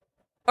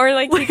Or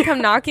like he'd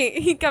come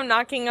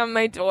knocking on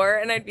my door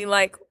and I'd be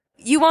like,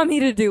 you want me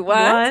to do what?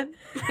 And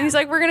he's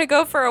like, we're going to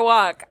go for a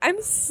walk.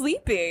 I'm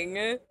sleeping.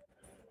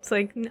 It's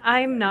like,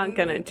 I'm not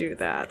going to do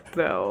that,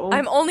 though.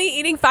 I'm only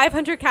eating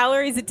 500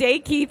 calories a day,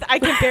 Keith. I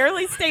can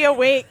barely stay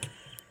awake.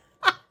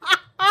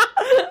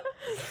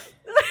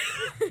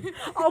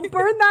 I'll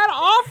burn that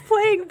off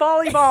playing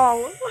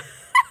volleyball.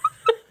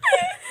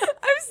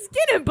 I'm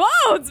skin and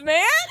bones,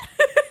 man.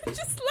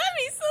 Just let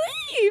me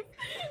sleep.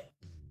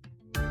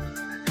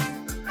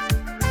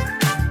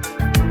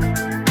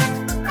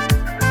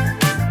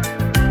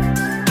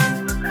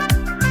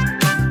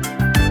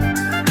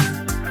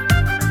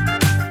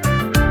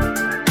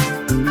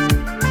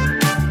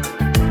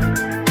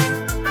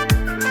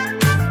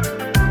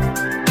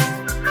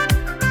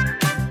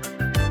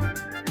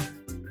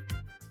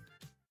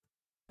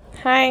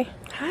 Hi.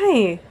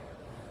 Hi.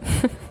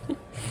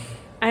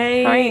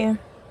 How are you?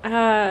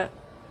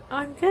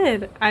 I'm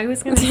good. I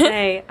was going to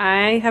say,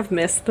 I have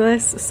missed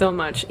this so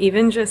much.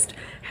 Even just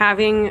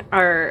having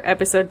our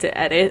episode to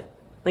edit,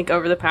 like,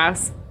 over the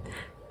past,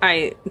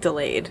 I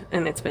delayed,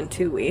 and it's been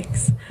 2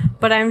 weeks.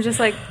 But I'm just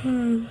like,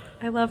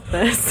 I love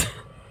this.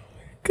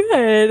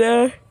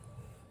 Good.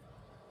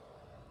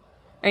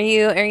 Are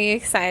you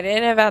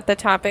excited about the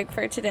topic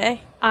for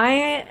today? I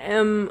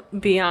am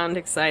beyond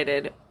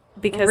excited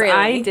because Really?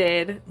 I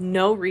did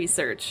no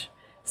research.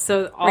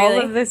 So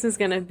all of this is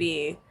going to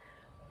be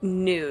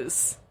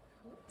news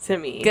to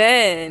me.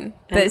 Good.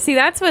 But see,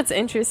 that's what's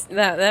interesting.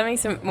 That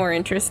makes it more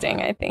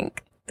interesting, I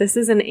think. This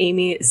is an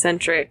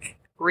Amy-centric,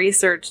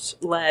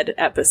 research-led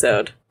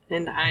episode,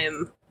 and I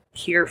am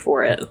here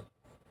for it.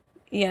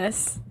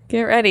 Yes.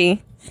 Get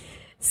ready.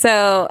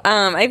 So,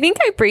 I think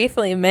I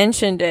briefly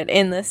mentioned it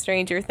in the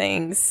Stranger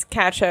Things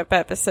catch-up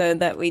episode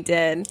that we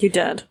did. You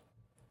did.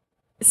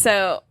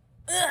 So,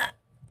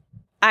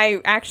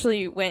 I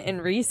actually went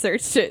and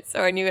researched it,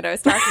 so I knew what I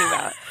was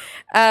talking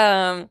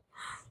about.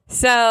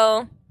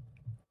 So,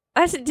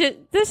 let's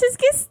just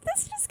get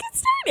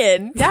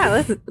started.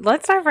 Yeah,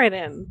 let's dive right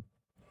in.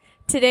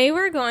 Today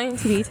we're going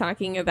to be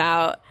talking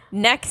about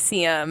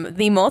Nexium,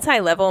 the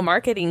multi-level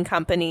marketing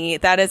company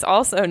that is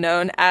also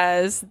known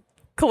as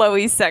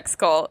Chloe's Sex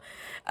Cult.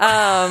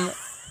 I'm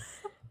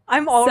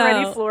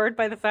already floored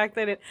by the fact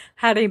that it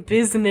had a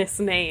business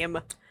name.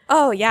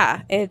 Oh,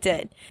 yeah, it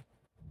did.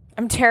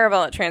 I'm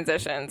terrible at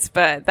transitions,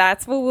 but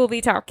that's what we'll be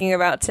talking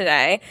about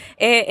today.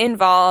 It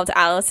involved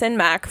Allison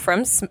Mack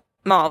from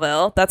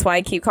Smallville. That's why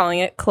I keep calling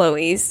it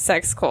Chloe's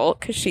Sex Cult,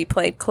 because she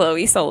played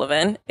Chloe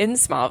Sullivan in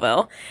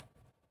Smallville.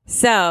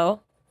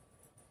 So,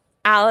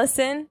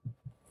 Allison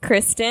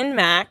Kristen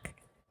Mack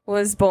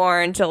was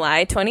born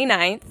July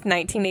 29th,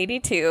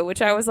 1982,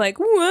 which I was like,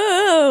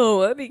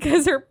 whoa,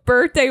 because her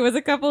birthday was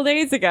a couple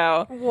days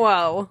ago.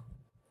 Whoa.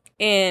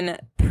 In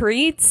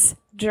Preetz,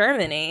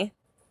 Germany.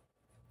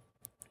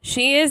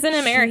 She is an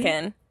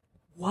American.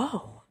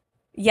 Whoa.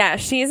 Yeah,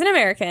 she is an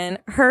American.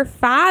 Her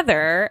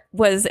father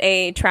was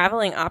a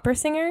traveling opera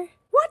singer.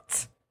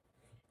 What?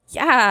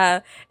 Yeah.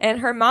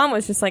 And her mom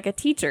was just like a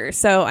teacher.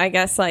 So I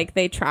guess like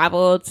they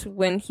traveled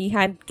when he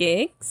had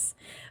gigs.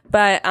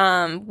 But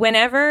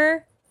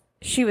whenever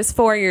she was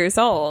 4 years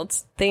old,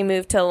 they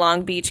moved to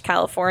Long Beach,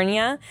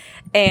 California.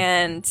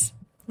 And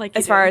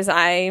as far as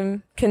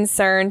I'm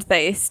concerned,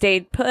 they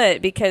stayed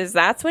put because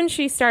that's when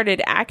she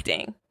started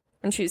acting,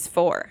 when she was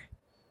 4.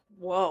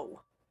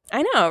 Whoa.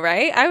 I know,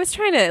 right? I was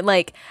trying to,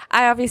 like,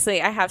 I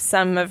have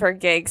some of her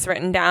gigs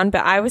written down,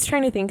 but I was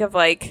trying to think of,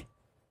 like,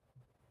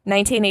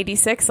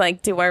 1986,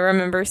 like, do I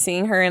remember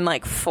seeing her in,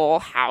 like, Full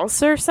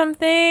House or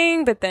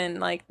something? But then,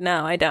 like,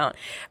 no, I don't.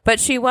 But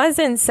she was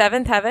in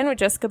Seventh Heaven with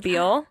Jessica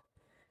Biel.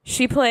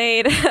 She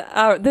played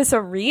this a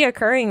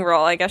reoccurring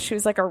role. I guess she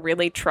was, like, a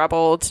really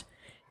troubled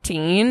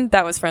teen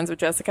that was friends with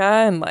Jessica,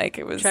 and, like,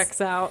 it was... Checks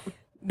out.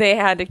 They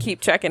had to keep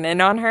checking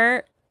in on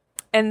her.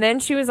 And then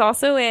she was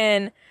also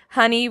in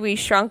Honey, We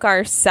Shrunk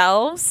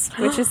Ourselves,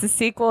 which is the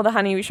sequel to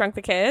Honey, We Shrunk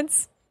the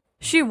Kids.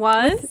 She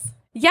was?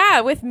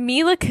 With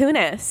Mila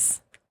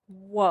Kunis.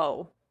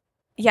 Whoa.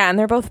 Yeah, and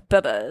they're both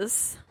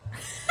bubbas.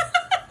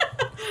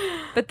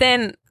 But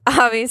then,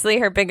 obviously,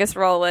 her biggest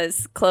role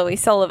was Chloe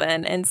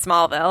Sullivan in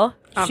Smallville.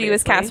 Obviously. She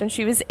was cast when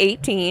she was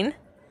 18.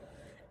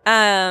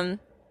 Yeah,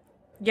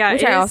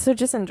 which I also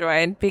just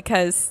enjoyed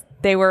because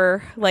they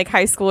were like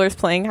high schoolers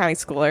playing high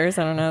schoolers.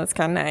 I don't know. It's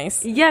kind of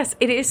nice. Yes,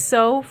 it is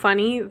so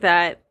funny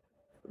that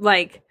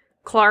like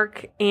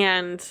Clark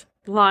and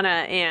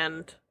Lana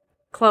and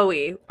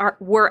Chloe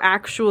were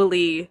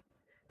actually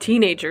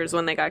teenagers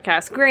when they got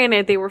cast.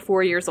 Granted, they were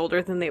 4 years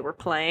older than they were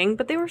playing,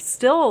 but they were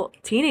still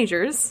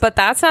teenagers. But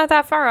that's not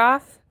that far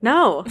off.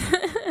 No.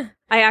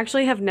 I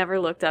actually have never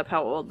looked up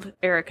how old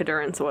Erica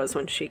Durance was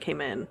when she came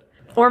in.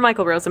 Or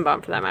Michael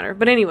Rosenbaum, for that matter.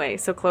 But anyway,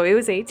 so Chloe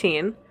was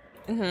 18.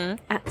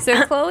 Mm-hmm.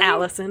 So Chloe...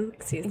 Allison,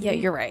 excuse me. Yeah,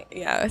 you're right.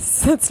 Yeah,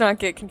 let's not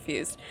get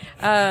confused.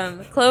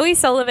 Chloe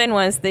Sullivan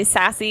was the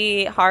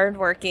sassy,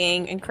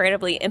 hardworking,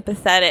 incredibly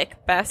empathetic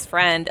best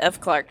friend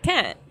of Clark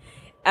Kent.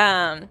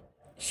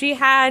 She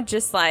had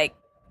just, like,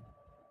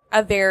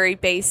 a very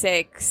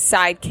basic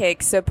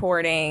sidekick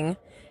supporting,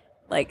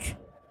 like,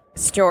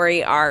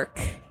 story arc.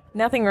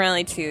 Nothing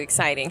really too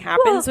exciting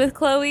happens with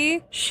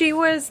Chloe. She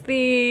was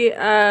the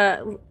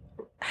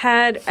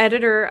head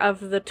editor of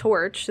The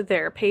Torch,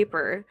 their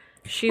paper.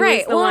 She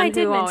was the one I who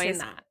did mention always...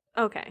 that.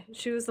 Okay,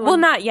 she was the one... Well,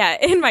 not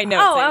yet. In my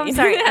notes. Oh, I I'm mean.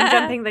 sorry. I'm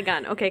jumping the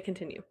gun. Okay,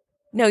 continue.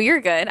 No,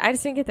 you're good. I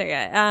just didn't get there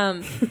yet.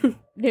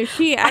 No,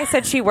 I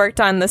said she worked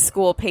on the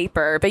school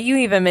paper, but you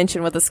even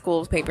mentioned what the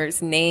school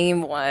paper's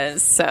name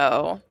was,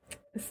 so...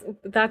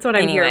 That's what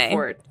I'm here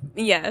for.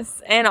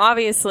 Yes, and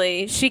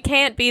obviously, she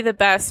can't be the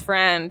best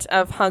friend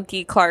of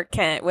hunky Clark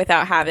Kent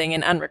without having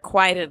an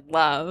unrequited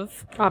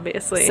love.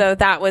 Obviously. So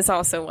that was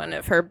also one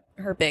of her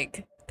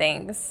big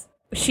things.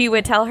 She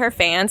would tell her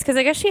fans, because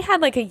I guess she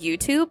had like a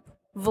YouTube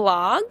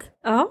vlog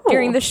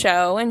during the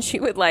show, and she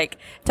would like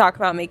talk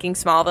about making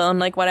Smallville and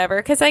like whatever,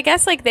 because I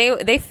guess like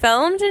they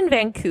filmed in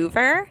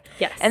Vancouver.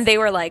 Yes. And they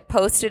were like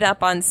posted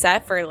up on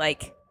set for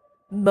like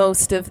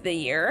most of the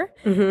year.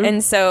 Mm-hmm.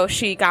 And so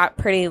she got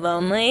pretty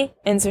lonely,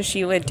 and so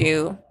she would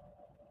do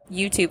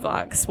YouTube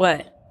vlogs.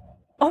 What?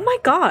 Oh my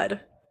god.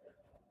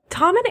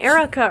 Tom and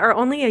Erica are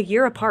only a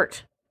year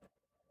apart.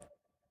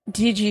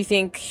 Did you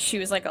think she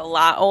was like a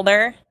lot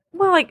older?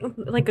 Well,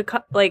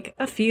 like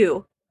a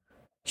few.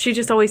 She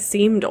just always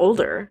seemed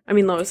older. I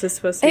mean, Lois is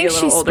supposed to be a little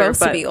she's older.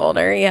 Supposed to be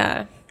older,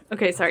 yeah.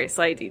 Okay, sorry,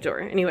 slight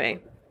detour. Anyway.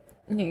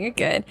 No, you're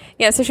good.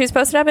 Yeah, so she was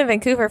posted up in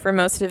Vancouver for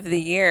most of the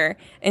year,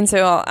 and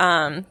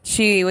so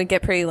she would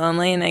get pretty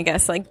lonely, and I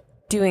guess like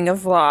doing a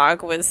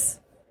vlog was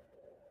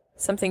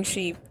something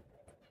she,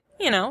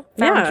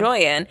 found joy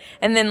in.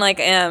 And then like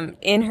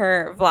in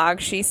her vlog,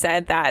 she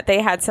said that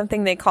they had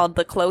something they called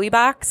the Chloe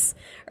box,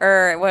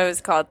 or what it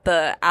was called,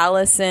 the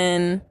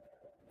Allison.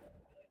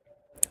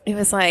 It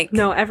was like...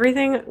 No,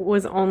 everything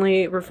was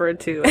only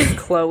referred to as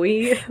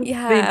Chloe.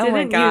 Yeah, they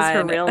didn't use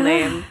her real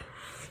name.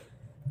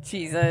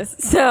 Jesus.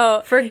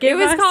 So forgive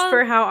us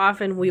for how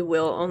often we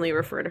will only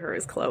refer to her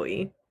as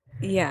Chloe.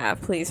 Yeah,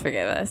 please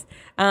forgive us.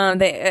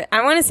 I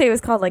want to say it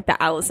was called like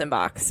the Allison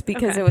box,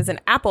 because it was an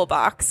apple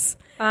box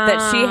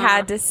that she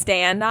had to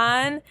stand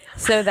on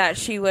so that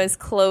she was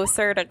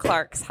closer to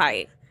Clark's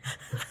height.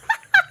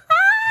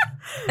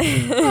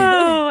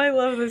 Oh, I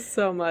love this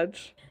so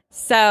much.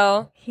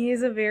 So he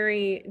is a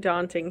very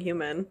daunting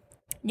human.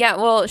 Yeah,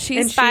 well,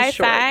 she's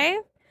 5'5".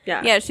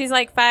 Yeah, she's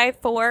like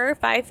 5'4",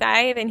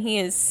 5'5", and he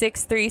is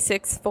 6'3",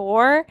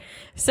 6'4".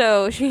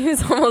 So she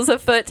was almost a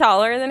foot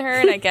taller than her,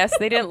 and I guess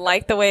they didn't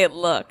like the way it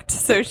looked.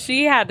 So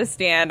she had to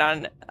stand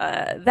on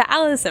the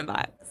Allison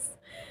box.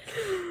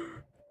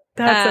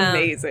 That's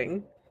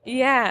amazing.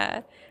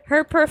 Yeah.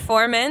 Her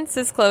performance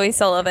as Chloe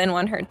Sullivan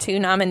won her 2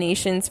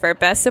 nominations for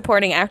Best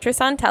Supporting Actress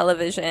on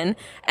Television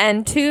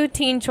and 2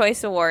 Teen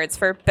Choice Awards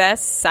for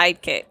Best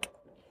Sidekick.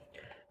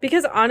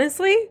 Because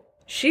honestly,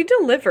 she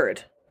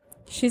delivered.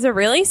 She's a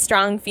really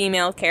strong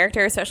female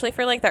character, especially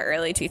for like the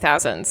early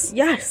 2000s.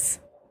 Yes.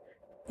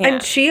 Yeah.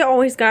 And she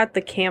always got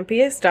the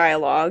campiest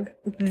dialogue,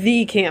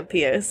 the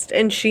campiest,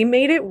 and she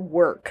made it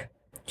work.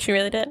 She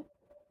really did.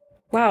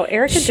 Wow,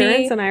 Erica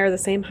Durance and I are the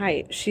same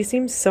height. She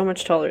seems so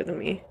much taller than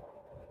me.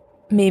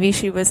 Maybe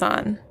she was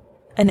on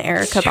an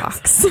Erica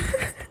box.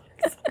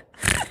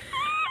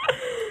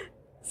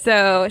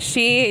 So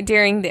she,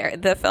 during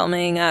the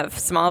filming of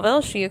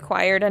Smallville, she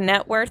acquired a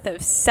net worth of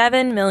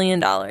 $7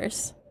 million.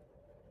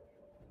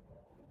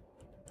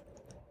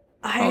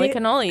 Holy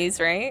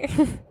cannolis, right?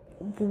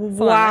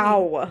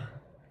 Wow.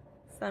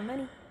 So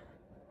many.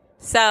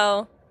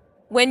 So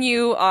when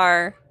you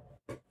are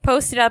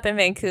posted up in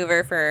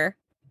Vancouver for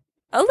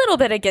a little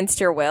bit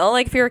against your will,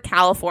 like if you're a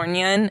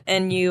Californian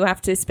and you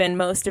have to spend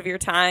most of your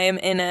time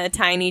in a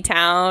tiny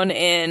town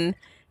in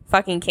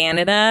fucking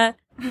Canada,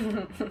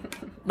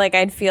 like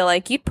I'd feel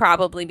like you'd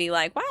probably be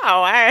like,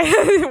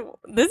 wow,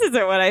 this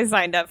isn't what I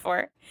signed up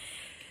for.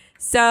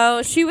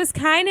 So she was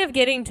kind of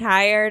getting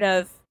tired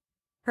of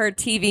her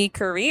TV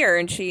career,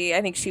 and she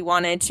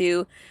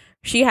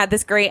had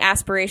this great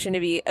aspiration to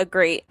be a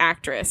great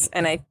actress,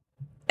 and I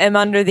am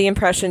under the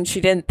impression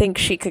she didn't think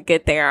she could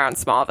get there on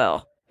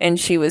Smallville, and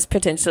she was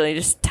potentially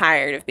just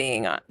tired of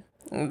being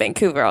in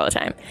Vancouver all the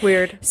time.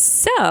 Weird.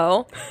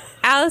 So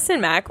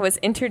Allison Mack was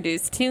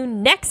introduced to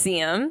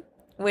NXIVM,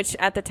 which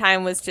at the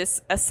time was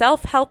just a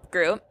self-help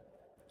group,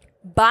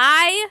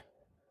 by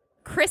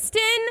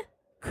Kristen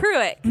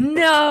Cruick.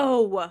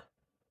 No!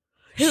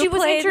 She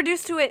was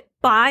introduced to it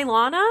by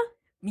Lana?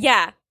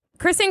 Yeah.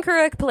 Kristen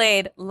Cruick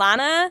played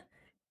Lana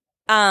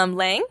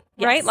Lang,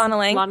 yes. right? Lana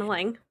Lang. Lana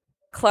Lang.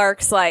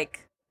 Clark's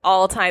like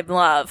all-time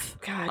love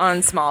God. On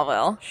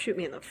Smallville. Shoot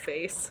me in the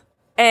face.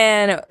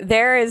 And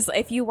there is,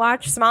 if you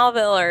watch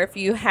Smallville, or if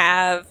you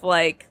have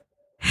like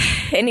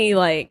any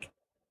like,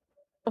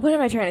 what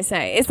am I trying to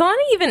say? Is Lana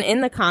even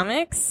in the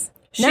comics?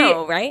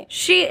 No, right?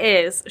 She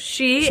is.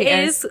 She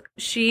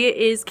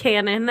is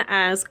canon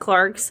as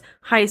Clark's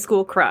high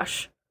school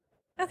crush.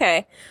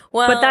 Okay.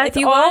 Well, but that's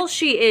all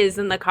she is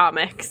in the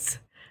comics.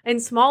 And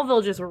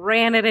Smallville just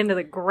ran it into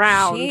the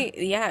ground.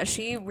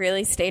 She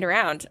really stayed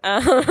around.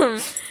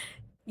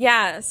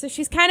 Yeah, so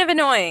she's kind of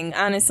annoying,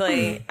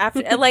 honestly.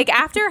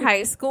 After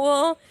high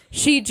school,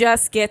 she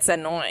just gets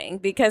annoying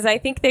because I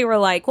think they were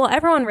like, well,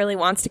 everyone really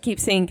wants to keep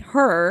seeing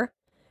her,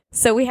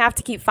 so we have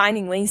to keep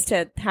finding ways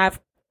to have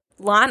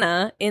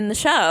Lana in the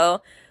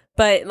show.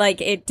 But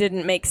like it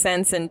didn't make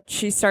sense, and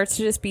she starts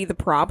to just be the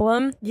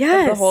problem of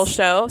the whole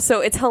show. So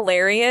it's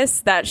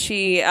hilarious that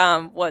she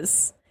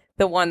was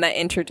the one that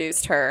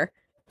introduced her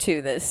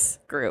to this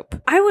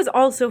group. I was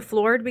also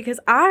floored because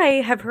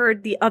I have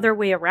heard the other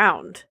way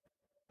around.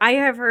 I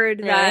have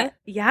heard that,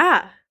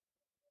 yeah.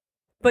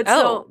 But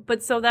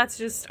so that's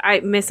just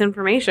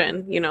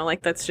misinformation, you know,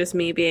 like that's just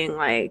me being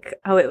like,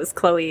 oh, it was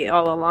Chloe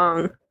all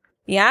along.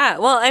 Yeah,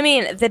 well, I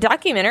mean, the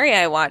documentary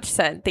I watched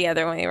said the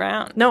other way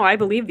around. No, I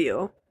believe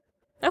you.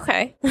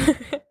 Okay.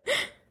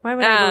 Why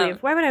would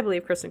I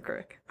believe Kristen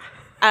Kirk?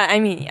 I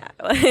mean,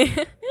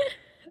 yeah.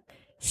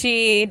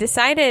 She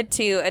decided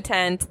to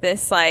attend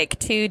this like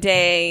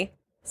 2-day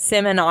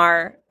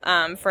seminar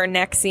for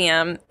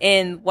NXIVM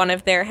in one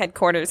of their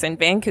headquarters in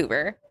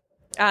Vancouver.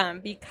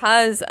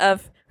 Because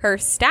of her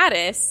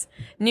status,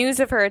 news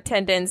of her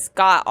attendance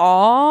got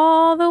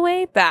all the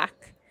way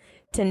back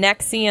to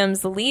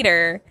NXIVM's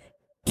leader,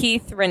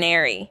 Keith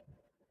Raniere.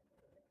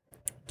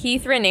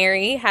 Keith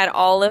Raniere had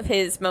all of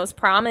his most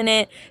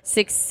prominent,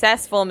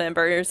 successful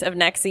members of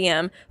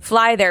NXIVM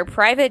fly their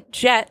private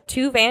jet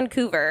to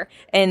Vancouver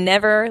and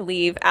never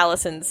leave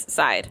Allison's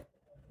side.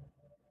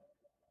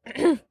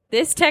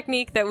 This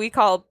technique that we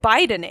call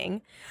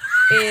Bidening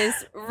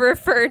is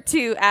referred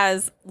to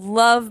as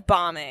love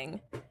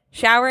bombing,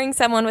 showering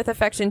someone with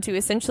affection to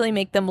essentially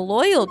make them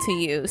loyal to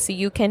you so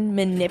you can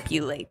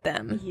manipulate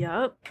them.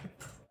 Yep.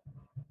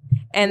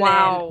 And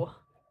wow.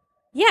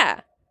 Then,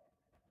 yeah.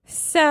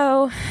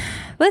 So,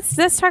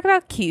 let's talk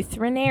about Keith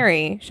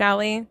Raniere, shall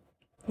we?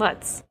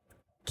 Let's.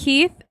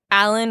 Keith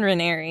Allen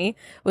Raniere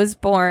was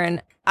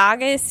born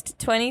August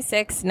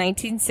 26,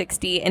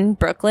 1960 in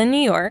Brooklyn,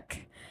 New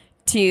York,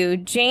 to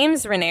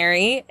James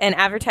Raniere, an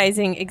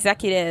advertising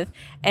executive,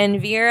 and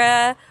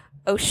Vera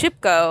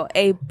Oshipko,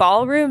 a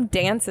ballroom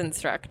dance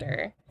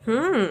instructor.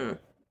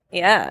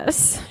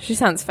 Yes, she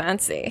sounds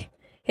fancy.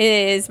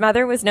 His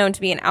mother was known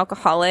to be an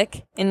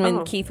alcoholic, and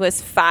when Keith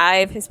was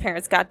 5, his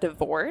parents got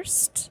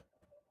divorced.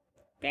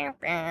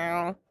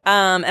 And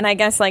I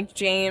guess, like,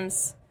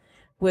 James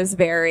was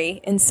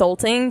very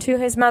insulting to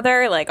his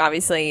mother, like,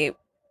 obviously,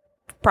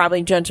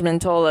 probably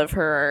judgmental of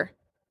her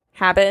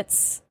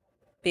habits,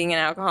 being an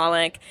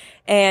alcoholic.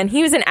 And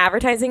he was an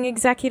advertising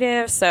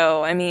executive,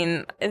 so, I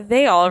mean,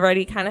 they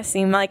already kind of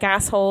seem like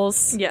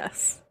assholes.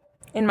 Yes.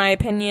 In my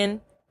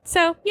opinion.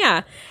 So,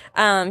 yeah.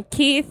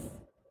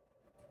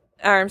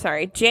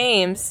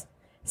 James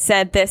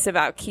said this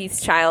about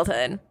Keith's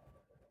childhood.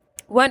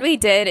 What we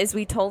did is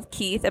we told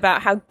Keith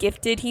about how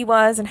gifted he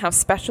was and how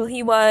special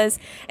he was,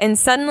 and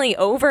suddenly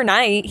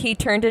overnight he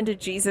turned into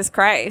Jesus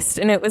Christ,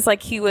 and it was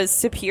like he was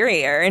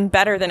superior and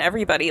better than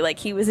everybody, like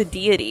he was a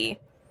deity.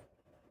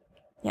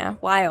 Yeah,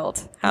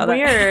 wild how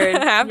weird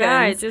that happens.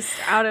 Yeah, just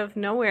out of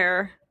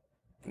nowhere.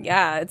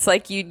 Yeah, it's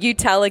like you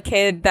tell a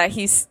kid that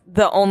he's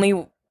the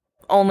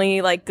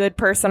only like good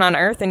person on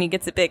earth and he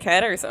gets a big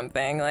head or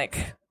something,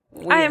 like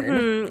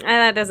weird.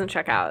 That doesn't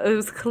check out. It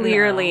was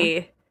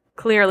clearly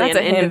That's an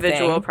a him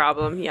individual thing.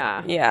 problem.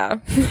 Yeah. Yeah.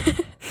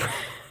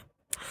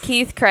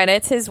 Keith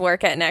credits his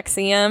work at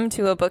NXIVM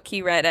to a book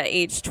he read at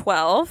age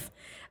 12.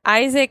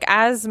 Isaac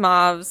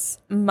Asimov's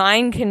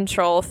mind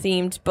control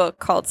themed book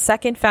called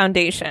Second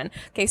Foundation.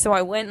 Okay, so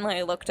I went and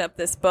I looked up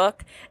this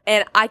book,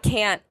 and I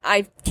can't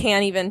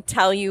even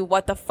tell you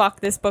what the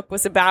fuck this book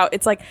was about.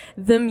 It's like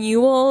the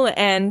mule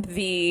and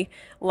the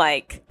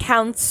like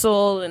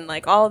council and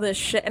like all this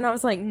shit, and I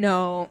was like,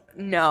 no.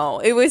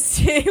 It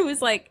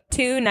was like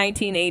too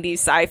 1980s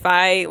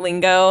sci-fi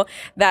lingo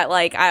that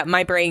like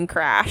my brain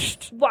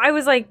crashed. Well, I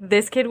was like,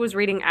 this kid was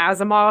reading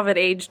Asimov at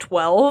age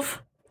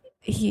 12.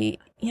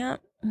 Yeah.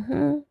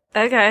 Mm-hmm.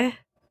 Okay.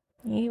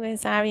 He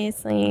was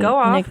obviously Go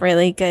off. in a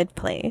really good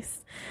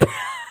place.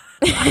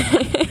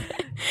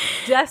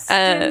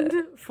 Destined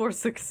for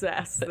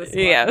success. This one.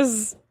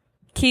 Yes.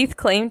 Keith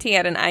claimed he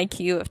had an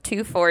IQ of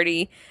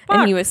 240,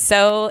 and he was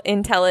so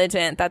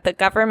intelligent that the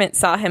government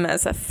saw him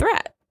as a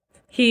threat.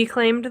 He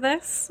claimed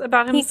this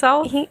about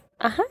himself? He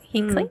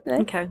claimed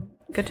it. Okay.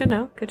 Good to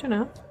know.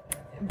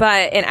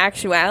 But in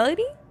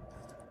actuality,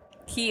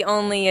 he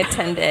only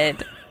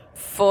attended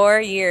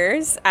 4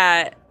 years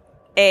at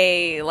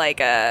a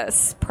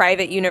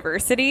private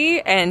university,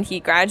 and he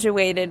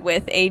graduated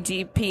with a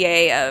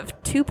GPA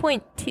of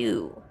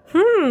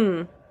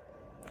 2.2.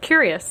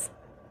 Curious.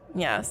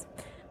 Yes.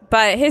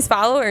 But his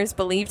followers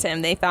believed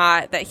him. They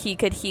thought that he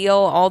could heal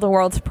all the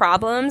world's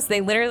problems. They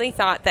literally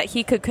thought that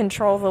he could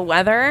control the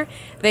weather.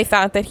 They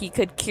thought that he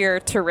could cure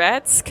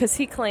Tourette's because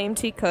he claimed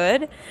he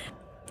could.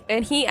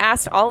 And he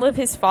asked all of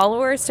his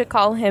followers to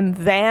call him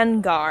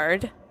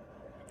Vanguard.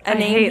 A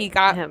name he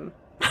got him.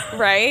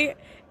 Right?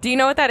 Do you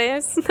know what that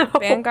is? No.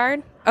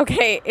 Vanguard?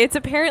 Okay, it's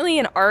apparently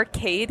an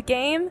arcade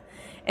game.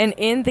 And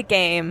in the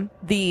game,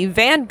 the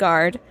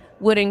Vanguard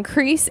would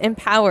increase in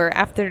power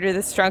after the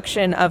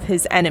destruction of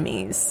his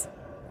enemies.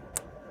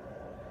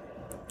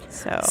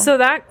 So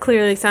that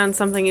clearly sounds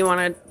something you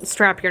want to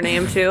strap your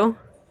name to.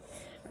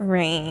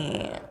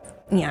 Right.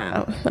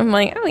 Yeah. I'm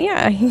like, oh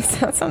yeah,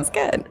 that sounds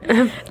good.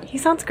 He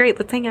sounds great.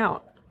 Let's hang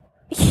out.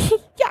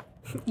 Yeah.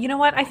 You know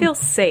what? I feel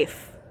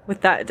safe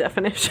with that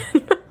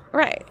definition.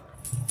 Right.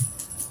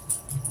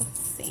 Let's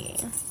see.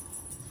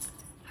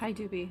 Hi,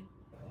 Doobie.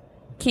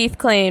 Keith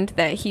claimed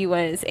that he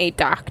was a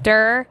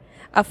doctor,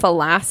 a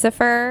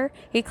philosopher.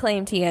 He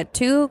claimed he had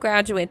 2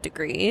 graduate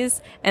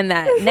degrees and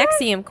that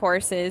Nexium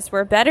courses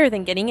were better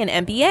than getting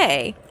an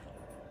MBA.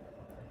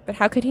 But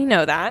how could he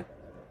know that?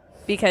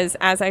 Because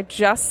as I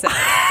just said,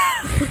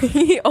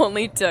 he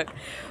only took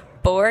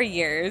 4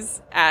 years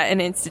at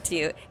an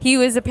institute. He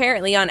was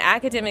apparently on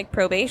academic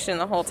probation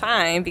the whole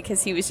time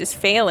because he was just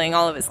failing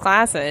all of his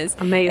classes.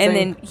 Amazing. And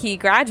then he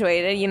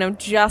graduated,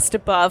 just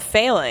above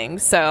failing.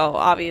 So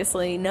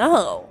obviously,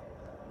 no.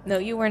 No,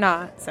 you were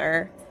not,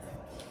 sir.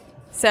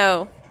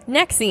 So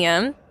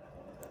Nexium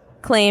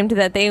claimed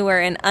that they were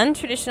an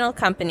untraditional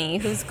company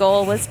whose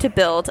goal was to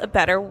build a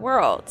better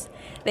world.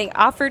 They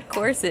offered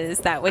courses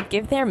that would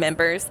give their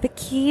members the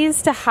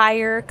keys to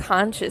higher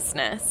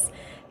consciousness.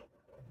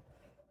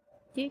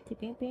 Yeah.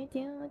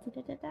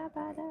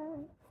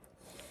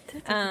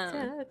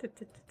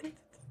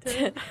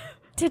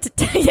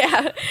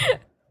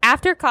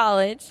 After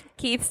college,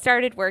 Keith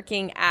started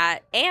working at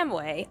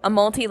Amway, a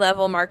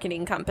multi-level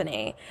marketing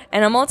company.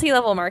 And a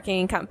multi-level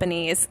marketing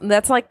company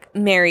that's like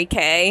Mary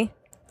Kay.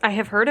 I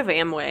have heard of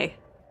Amway.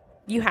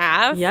 You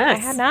have? Yes.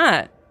 I had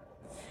not.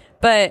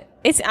 But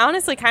it's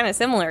honestly kind of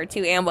similar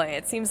to Amway.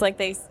 It seems like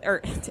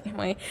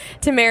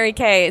to Mary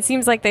Kay. It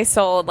seems like they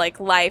sold like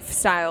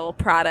lifestyle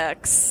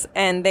products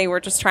and they were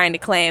just trying to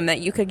claim that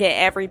you could get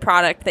every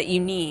product that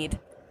you need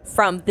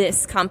from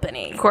this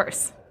company. Of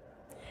course.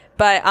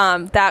 But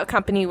that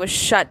company was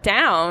shut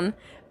down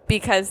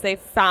because they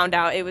found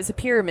out it was a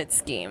pyramid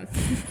scheme.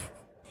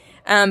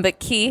 But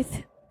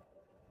Keith,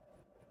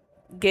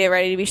 get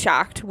ready to be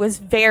shocked, was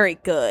very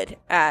good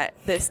at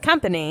this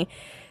company.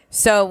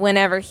 So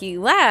whenever he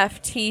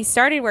left, he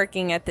started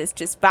working at this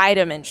just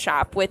vitamin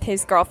shop with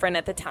his girlfriend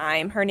at the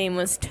time. Her name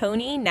was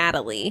Tony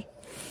Natalie.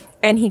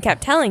 And he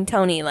kept telling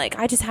Tony, like,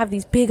 I just have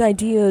these big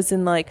ideas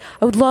and, like,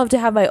 I would love to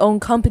have my own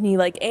company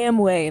like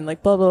Amway and,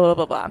 like, blah, blah,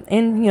 blah, blah, blah.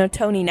 And,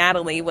 Tony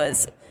Natalie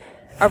was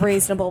a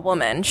reasonable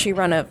woman. She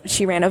ran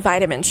a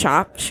vitamin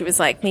shop. She was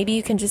like, maybe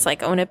you can just,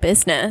 like, own a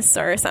business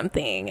or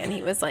something. And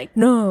he was like,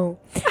 no.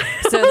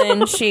 So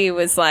then she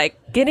was,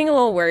 like, getting a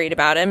little worried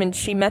about him. And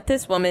she met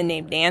this woman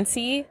named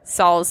Nancy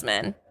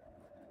Salzman.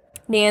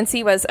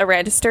 Nancy was a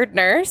registered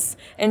nurse,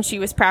 and she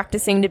was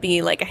practicing to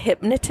be, like, a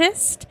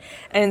hypnotist.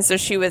 And so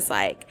she was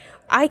like,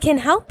 I can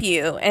help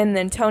you. And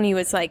then Tony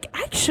was like,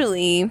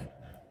 actually,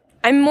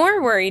 I'm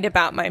more worried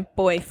about my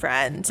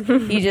boyfriend.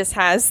 He just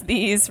has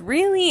these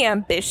really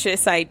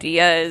ambitious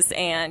ideas,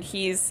 and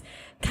he's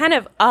kind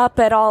of up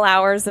at all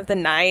hours of the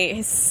night.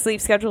 His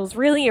sleep schedule is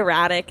really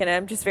erratic, and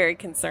I'm just very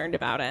concerned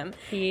about him.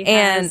 He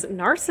has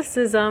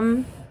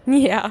narcissism.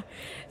 Yeah.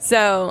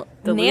 So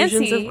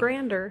Delusions of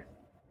grandeur.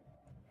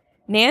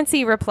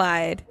 Nancy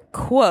replied,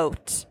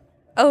 quote,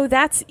 oh,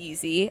 that's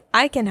easy.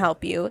 I can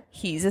help you.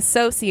 He's a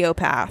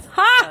sociopath.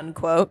 Ha!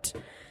 Unquote.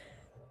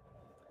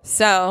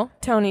 So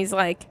Tony's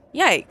like,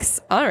 yikes.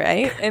 All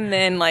right. And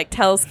then like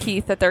tells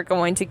Keith that they're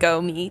going to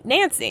go meet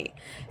Nancy.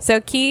 So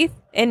Keith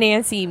and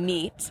Nancy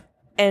meet.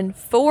 And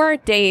 4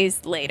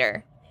 days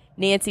later,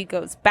 Nancy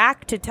goes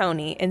back to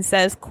Tony and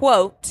says,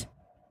 quote,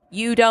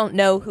 you don't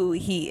know who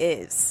he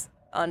is,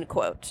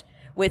 unquote,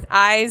 with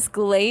eyes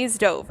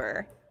glazed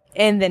over.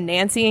 And then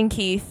Nancy and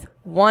Keith,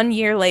 1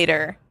 year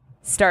later,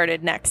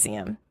 started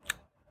Nexium.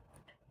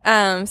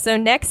 So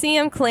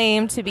Nexium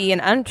claimed to be an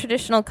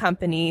untraditional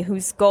company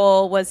whose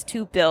goal was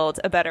to build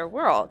a better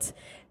world.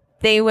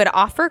 They would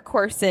offer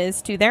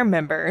courses to their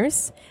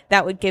members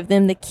that would give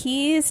them the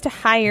keys to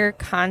higher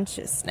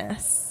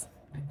consciousness.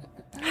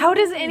 How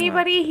does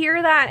anybody hear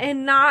that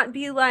and not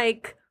be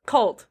like,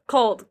 cult,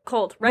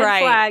 red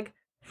flag.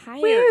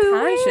 Higher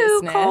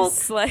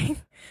consciousness. Like,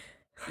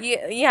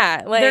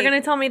 yeah, like they're going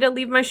to tell me to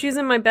leave my shoes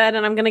in my bed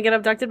and I'm going to get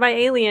abducted by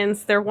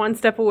aliens. They're one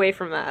step away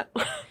from that.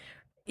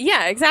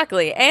 Yeah,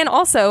 exactly. And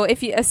also,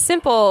 if you,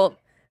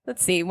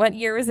 let's see, what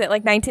year was it?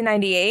 Like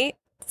 1998?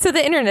 So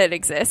the internet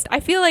exists. I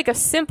feel like a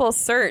simple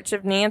search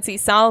of Nancy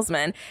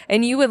Salzman,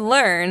 and you would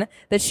learn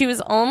that she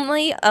was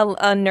only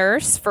a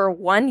nurse for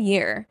 1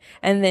 year,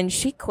 and then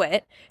she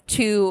quit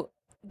to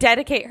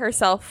dedicate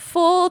herself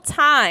full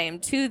time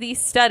to the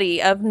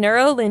study of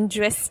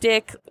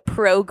neurolinguistic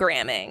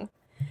programming,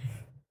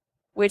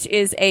 which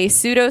is a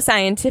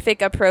pseudoscientific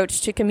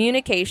approach to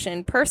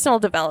communication, personal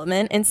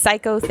development, and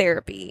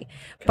psychotherapy.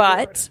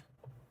 But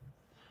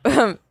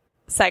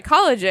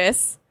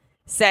psychologists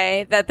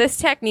say that this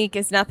technique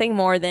is nothing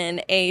more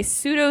than a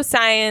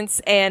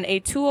pseudoscience and a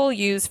tool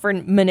used for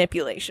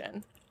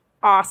manipulation.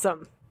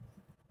 Awesome.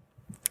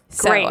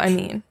 So, Great. I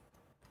mean,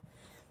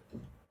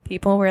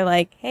 people were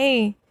like,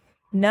 hey,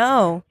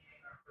 no,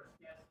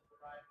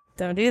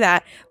 Don't do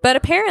that. But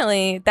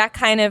apparently that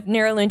kind of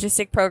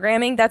neurolinguistic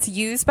programming that's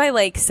used by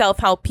like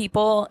self-help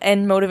people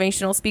and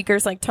motivational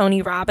speakers like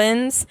Tony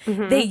Robbins,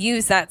 they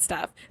use that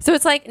stuff. So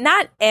it's like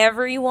not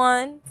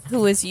everyone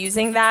who is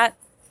using that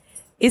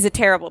is a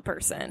terrible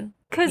person.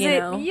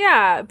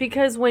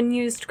 Because when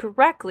used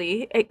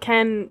correctly, it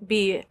can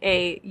be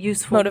a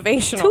useful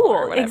motivational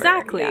tool.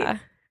 Exactly. Yeah.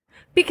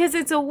 Because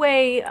it's a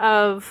way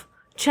of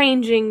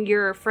changing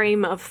your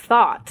frame of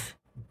thought.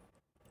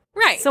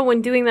 Right. So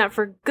when doing that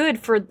for good,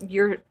 for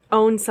your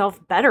own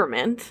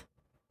self-betterment,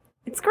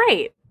 it's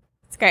great.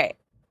 It's great.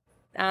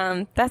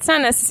 That's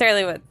not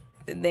necessarily what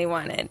they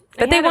wanted.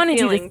 But they wanted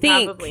you to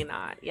think probably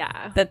not.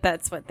 Yeah.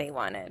 that's what they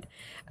wanted.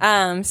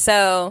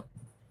 So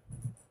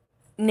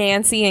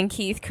Nancy and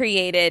Keith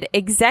created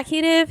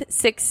executive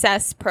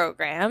success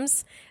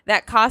programs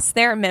that cost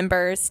their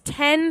members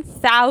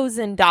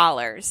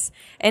 $10,000.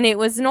 And it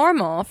was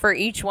normal for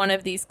each one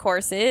of these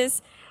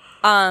courses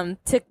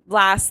to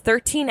last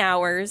 13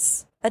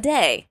 hours a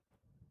day.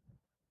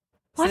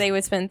 What? So they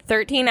would spend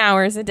 13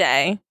 hours a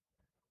day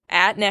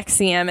at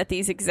NXIVM at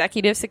these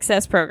executive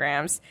success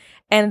programs.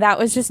 And that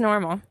was just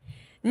normal.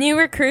 New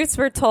recruits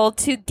were told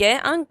to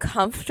get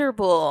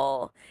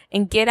uncomfortable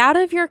and get out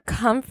of your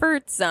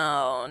comfort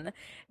zone.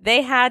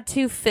 They had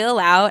to fill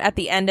out at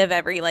the end of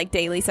every like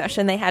daily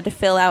session, they had to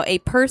fill out a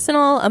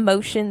personal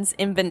emotions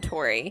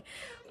inventory,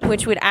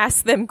 which would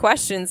ask them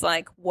questions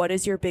like, what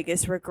is your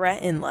biggest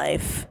regret in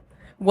life?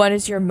 What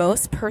is your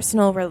most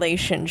personal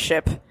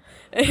relationship?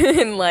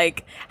 And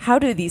like, how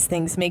do these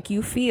things make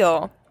you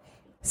feel?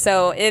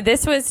 So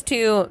this was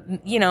to,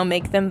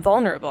 make them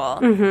vulnerable.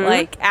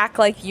 Like, act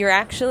like you're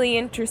actually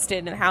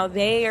interested in how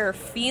they are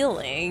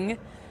feeling.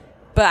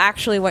 But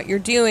actually what you're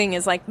doing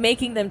is like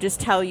making them just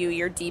tell you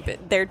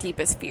their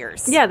deepest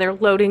fears. Yeah, they're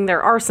loading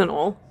their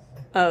arsenal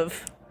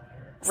of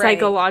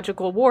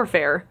psychological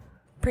warfare.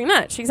 Pretty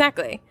much,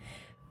 exactly.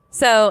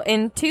 So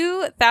in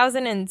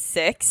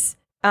 2006,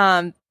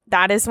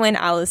 that is when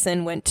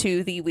Allison went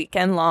to the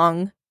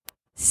weekend-long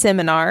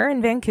seminar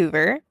in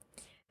Vancouver.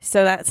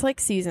 So that's like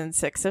season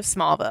 6 of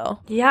Smallville.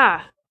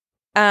 Yeah.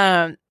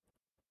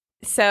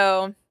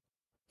 So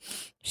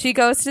she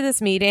goes to this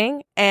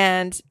meeting,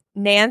 and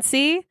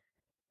Nancy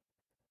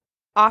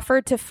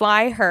offered to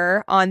fly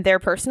her on their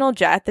personal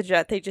jet, the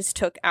jet they just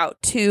took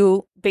out,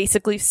 to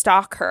basically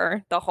stalk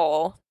her the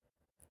whole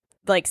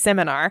like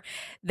seminar.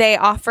 They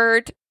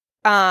offered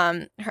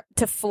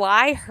to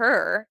fly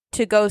her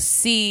to go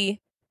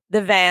see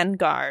the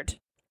Vanguard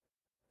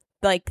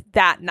like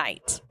that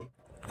night.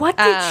 What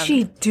did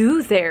she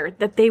do there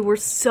that they were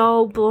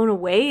so blown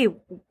away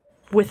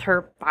with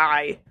her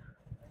by?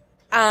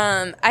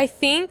 I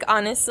think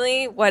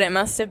honestly what it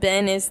must have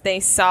been is they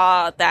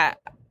saw that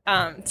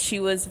she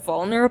was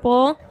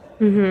vulnerable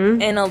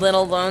and a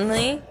little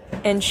lonely,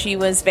 and she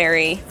was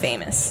very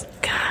famous.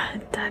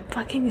 God, that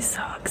fucking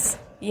sucks.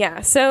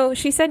 Yeah, so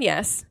she said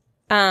yes.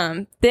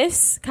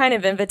 This kind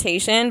of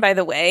invitation, by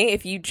the way,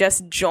 if you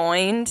just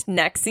joined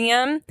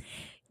NXIVM,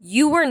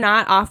 you were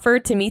not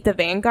offered to meet the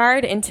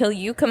Vanguard until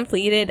you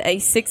completed a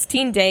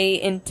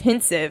 16-day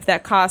intensive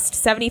that cost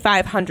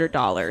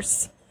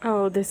 $7,500.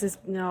 Oh,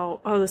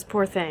 this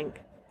poor thing.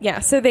 Yeah,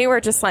 so they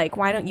were just like,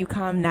 why don't you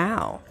come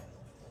now?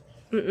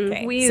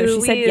 Okay, so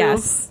she said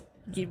yes.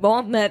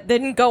 That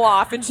didn't go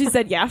off, and she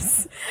said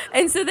yes.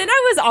 And so then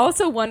I was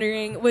also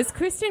wondering, was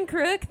Kristen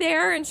Crook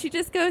there? And she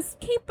just goes,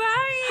 okay,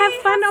 bye. Have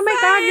fun. Oh my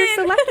God, you're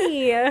so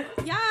lucky.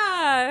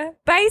 Yeah.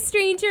 Bye,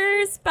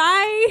 strangers.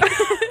 Bye.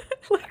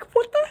 Like,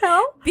 what the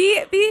hell?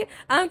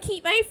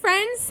 Keep my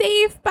friends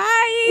safe.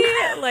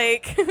 Bye.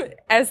 Like,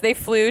 as they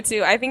flew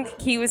to, I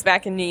think he was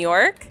back in New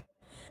York.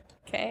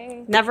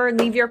 Okay. Never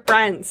leave your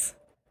friends.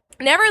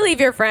 Never leave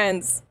your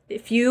friends.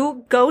 If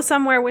you go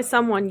somewhere with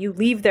someone, you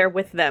leave there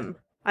with them.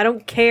 I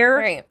don't care.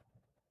 Right.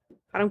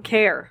 I don't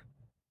care.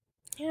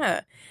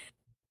 Yeah.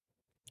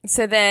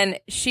 So then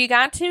she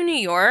got to New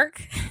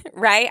York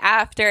right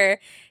after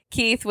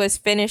Keith was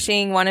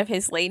finishing one of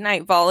his late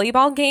night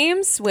volleyball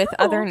games with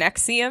other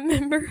NXIVM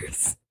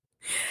members,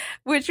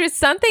 which was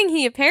something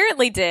he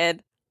apparently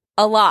did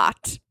a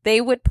lot.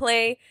 They would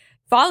play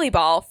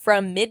volleyball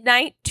from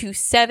midnight to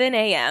 7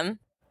 a.m.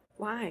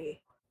 Why?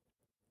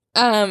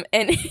 And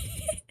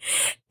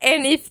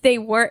and if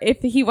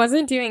he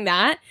wasn't doing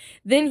that,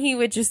 then he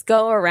would just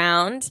go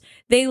around.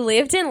 They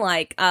lived in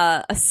like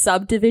a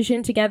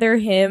subdivision together,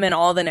 him and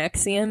all the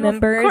NXIVM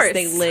members. Of course.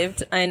 They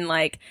lived in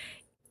like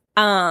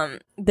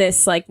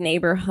this like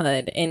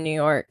neighborhood in New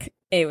York.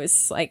 It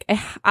was like,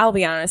 I'll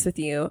be honest with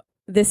you,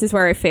 this is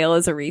where I fail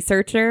as a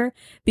researcher,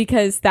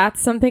 because that's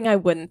something I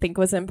wouldn't think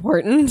was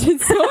important. So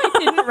I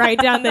didn't write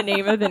down the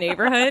name of the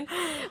neighborhood.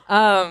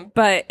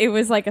 But it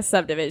was like a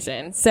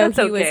subdivision. So that's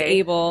he was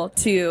able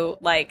to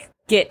like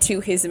get to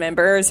his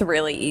members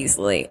really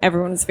easily.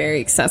 Everyone was very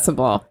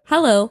accessible.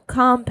 Hello,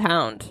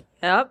 compound.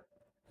 Yep.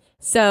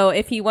 So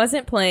if he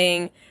wasn't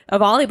playing a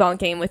volleyball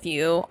game with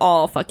you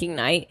all fucking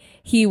night,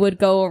 he would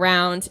go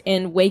around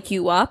and wake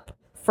you up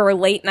for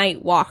late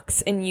night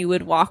walks, and you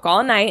would walk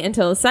all night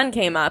until the sun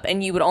came up,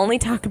 and you would only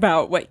talk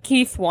about what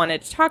Keith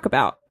wanted to talk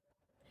about.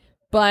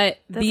 But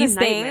That's these a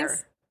nightmare.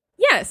 things,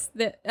 yes,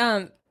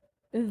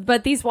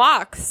 but these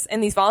walks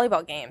and these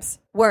volleyball games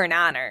were an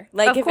honor.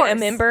 Like, Of if course. a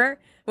member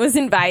was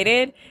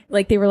invited,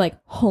 like, they were like,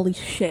 holy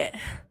shit,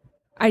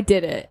 I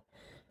did it.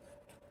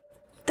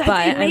 That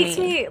But, it I makes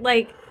mean- me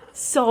like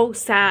so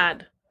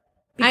sad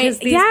because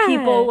these yeah.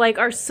 people like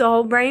are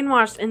so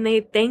brainwashed and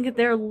they think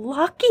they're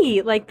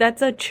lucky. Like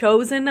that's a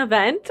chosen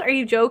event. Are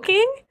you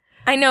joking?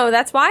 I know,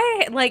 that's why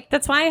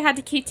I had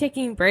to keep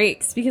taking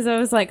breaks, because I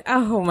was like,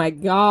 oh my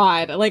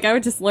God. Like, I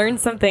would just learn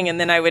something and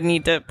then I would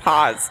need to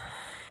pause.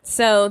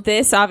 So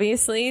this,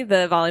 obviously,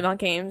 the volleyball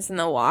games and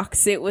the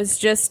walks, it was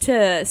just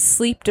to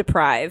sleep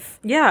deprive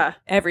Yeah,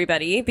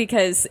 everybody,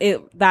 because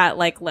that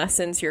like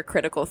lessens your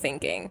critical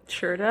thinking.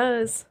 sure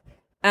does.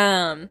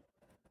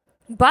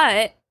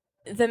 But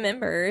the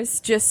members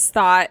just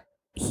thought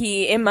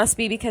it must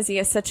be because he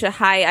has such a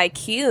high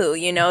IQ,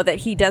 you know, that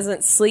he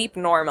doesn't sleep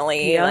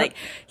normally. Yep. Like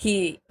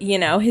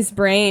his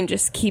brain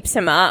just keeps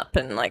him up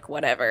and like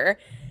whatever.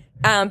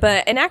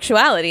 But in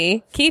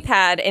actuality, Keith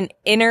had an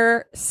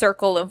inner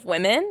circle of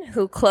women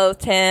who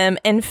clothed him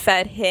and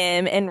fed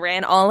him and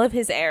ran all of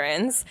his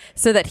errands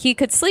so that he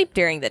could sleep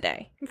during the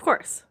day. Of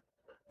course.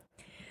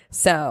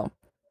 So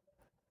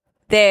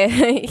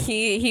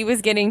he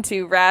was getting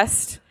to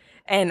rest,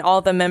 and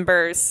all the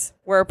members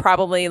were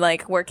probably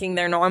like working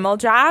their normal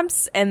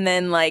jobs and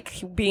then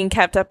like being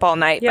kept up all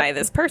night Yep. by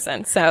this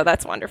person. So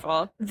that's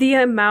wonderful. The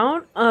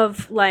amount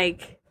of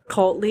like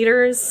cult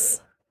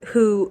leaders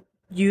who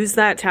use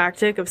that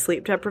tactic of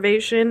sleep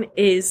deprivation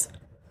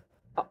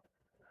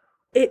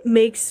it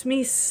makes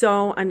me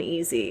so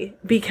uneasy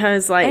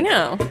because like I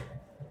know.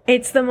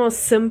 it's the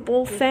most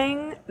simple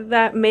thing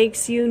that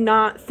makes you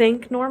not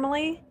think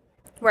normally.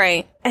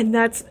 Right. And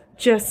that's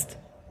just,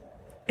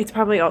 it's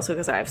probably also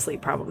because I have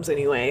sleep problems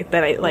anyway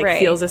that I like Right.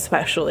 feels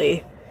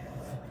especially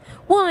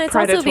Well, and it's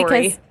also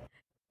predatory. because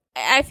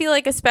I feel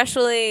like,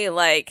 especially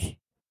like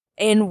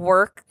in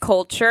work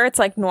culture, it's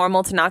like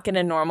normal to not get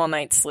a normal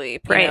night's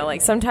sleep. You Right. know,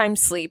 like sometimes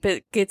sleep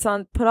it gets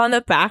put on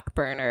the back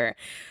burner.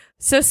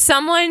 So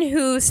someone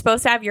who's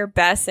supposed to have your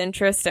best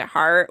interest at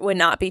heart would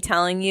not be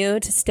telling you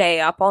to stay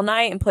up all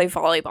night and play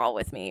volleyball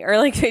with me, or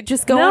like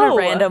just go on No. a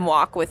random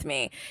walk with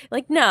me.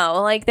 Like,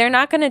 no, like they're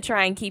not going to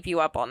try and keep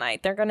you up all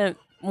night. They're going to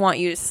want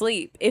you to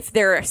sleep if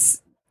they're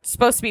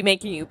supposed to be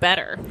making you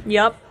better.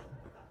 Yep.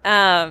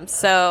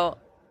 So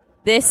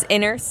this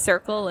inner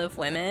circle of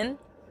women,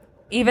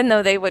 even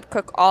though they would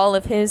cook all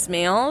of his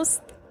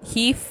meals,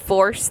 he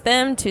forced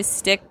them to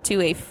stick to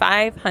a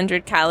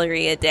 500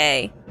 calorie a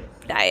day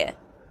diet.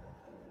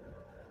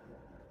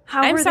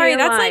 How I'm were sorry, they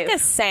that's alive? like a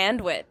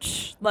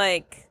sandwich.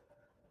 Like,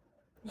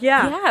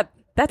 yeah. yeah,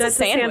 that's a That's a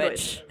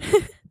sandwich.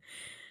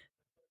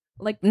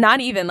 Like, not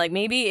even. Like,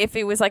 maybe if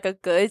it was like a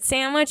good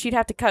sandwich, you'd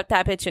have to cut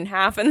that bitch in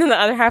half, and then the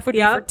other half would be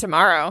for Yep.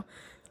 tomorrow.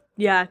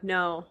 Yeah,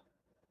 no.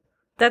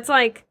 That's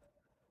like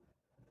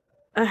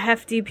a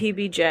hefty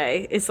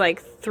PBJ is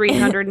like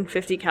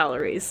 350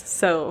 calories.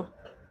 So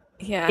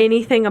Yeah.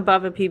 anything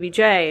above a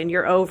PBJ and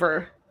you're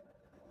over.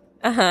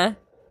 Uh-huh.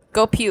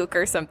 Go puke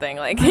or something.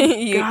 Like,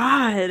 you,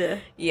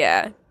 God.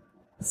 yeah.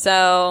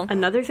 So,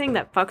 Another thing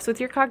that fucks with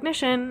your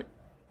cognition,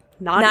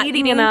 not Not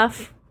eating eating-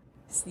 enough.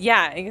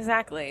 yeah,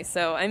 exactly.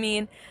 So, I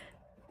mean,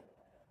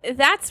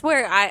 that's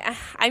where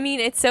I mean,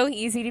 it's so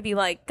easy to be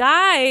like,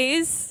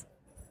 guys,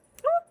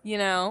 you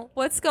know,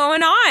 what's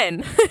going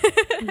on?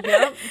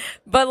 Yep.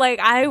 But, like,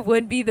 I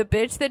would be the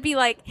bitch that'd be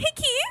like, hey,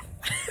 Keith.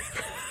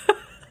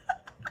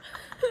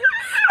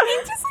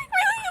 I'm just, like,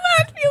 really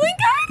not feeling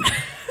good.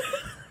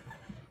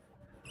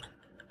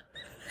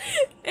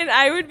 And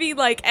I would be,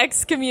 like,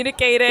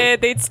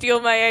 excommunicated. They'd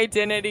steal my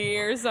identity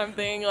or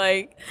something.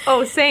 Like,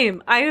 Oh,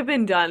 same. I have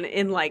been done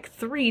in like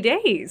 3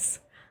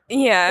 days.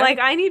 yeah. Like,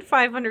 I need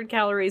 500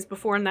 calories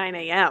before 9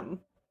 a.m.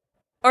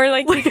 Or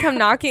like he'd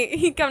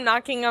come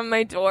knocking on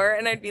my door,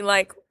 and I'd be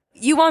like,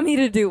 "You want me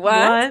to do what?"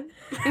 And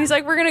he's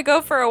like, "We're gonna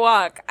go for a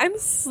walk." I'm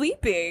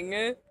sleeping.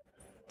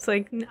 It's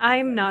like,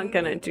 I'm not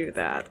gonna do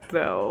that,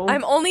 though.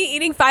 I'm only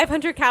eating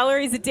 500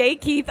 calories a day,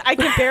 Keith. I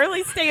can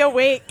barely stay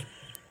awake.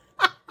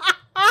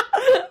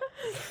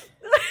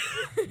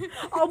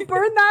 I'll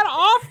burn that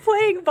off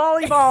playing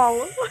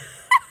volleyball.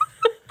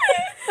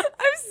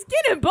 I'm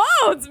skin and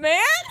bones, man.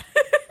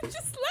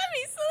 Just let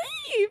me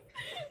sleep.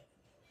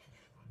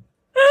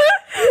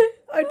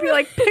 I'd be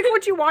like, pick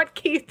what you want,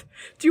 Keith.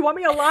 Do you want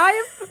me alive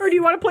or do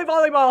you want to play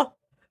volleyball?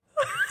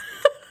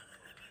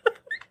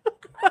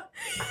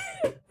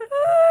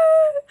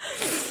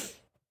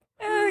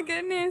 Oh,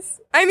 goodness.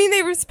 I mean,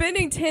 they were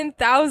spending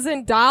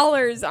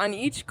 $10,000 on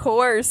each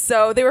course,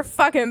 so they were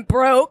fucking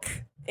broke.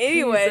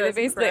 Anyway, Jesus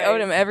they basically Christ.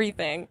 owed him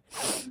everything.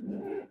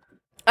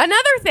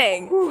 Another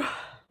thing,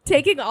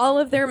 taking all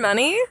of their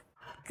money.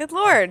 Good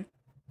Lord.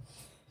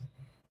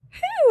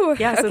 Whew.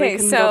 Yeah, so okay, they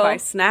can so, go buy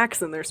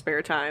snacks in their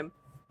spare time.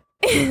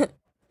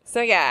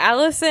 so yeah,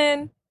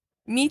 Allison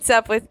meets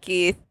up with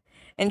Keith,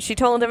 and she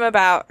told him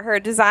about her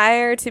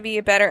desire to be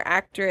a better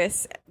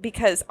actress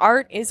because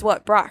art is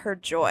what brought her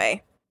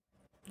joy.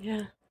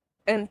 Yeah.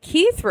 And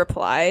Keith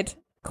replied,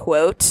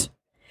 quote,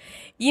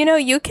 You know,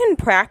 you can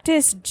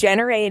practice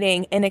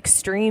generating an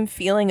extreme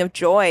feeling of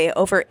joy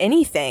over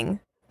anything,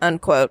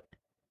 unquote.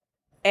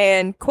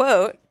 And,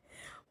 quote,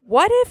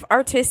 what if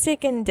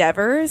artistic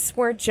endeavors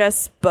were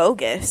just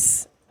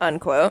bogus,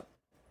 unquote.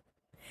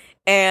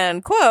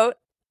 And, quote,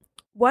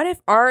 what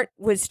if art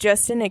was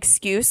just an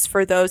excuse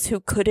for those who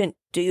couldn't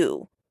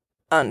do,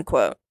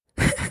 unquote.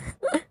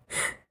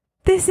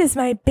 This is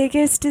my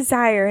biggest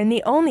desire and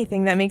the only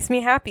thing that makes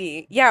me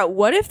happy. Yeah,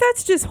 what if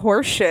that's just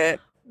horseshit?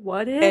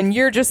 What if? And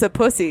you're just a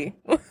pussy?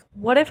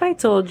 What if I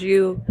told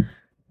you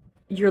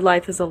your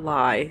life is a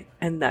lie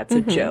and that's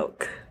a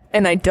joke?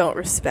 And I don't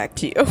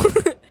respect you.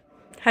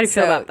 How do you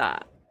feel about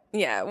that?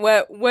 Yeah,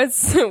 what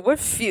does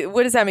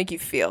that make you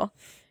feel?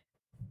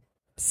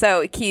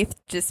 So Keith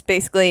just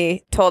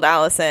basically told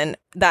Allison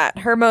that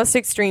her most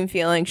extreme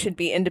feeling should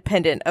be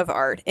independent of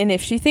art. And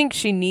if she thinks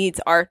she needs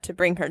art to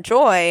bring her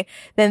joy,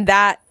 then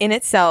that in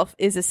itself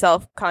is a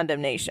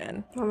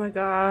self-condemnation. Oh my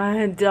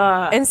God.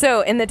 And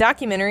so in the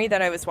documentary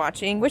that I was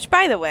watching, which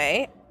by the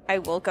way, I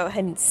will go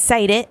ahead and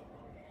cite it.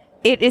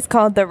 It is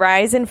called The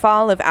Rise and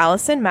Fall of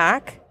Allison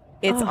Mack.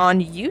 It's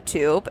on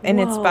YouTube and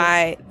it's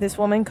by this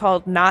woman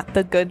called Not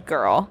the Good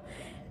Girl.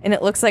 And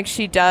it looks like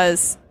she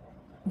does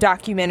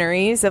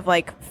documentaries of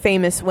like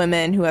famous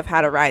women who have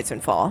had a rise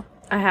and fall.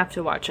 I have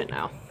to watch it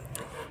now.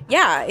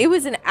 Yeah, it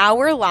was an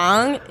hour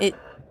long. It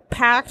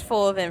packed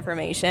full of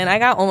information. I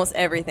got almost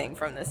everything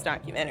from this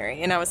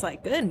documentary and I was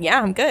like, good.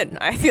 Yeah, I'm good.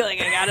 I feel like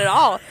I got it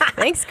all.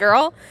 Thanks,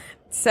 girl.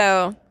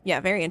 So yeah,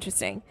 very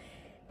interesting.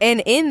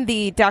 And in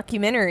the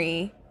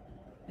documentary,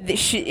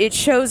 it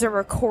shows a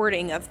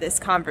recording of this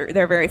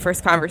their very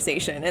first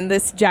conversation, and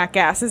this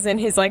jackass is in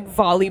his like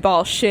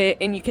volleyball shit,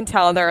 and you can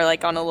tell they're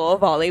like on a little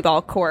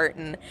volleyball court,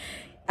 and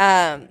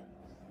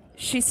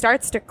she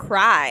starts to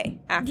cry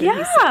after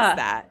he says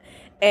that,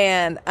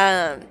 and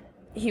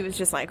he was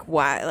just like,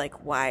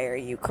 why are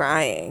you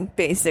crying,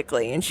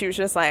 basically? And she was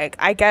just like,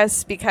 I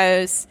guess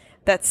because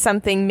that's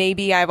something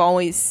maybe I've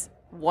always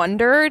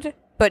wondered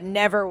but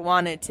never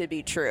wanted to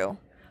be true.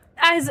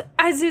 As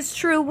is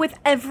true with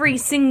every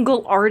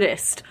single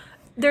artist.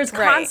 There's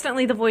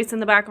constantly the voice in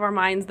the back of our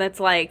minds that's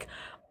like,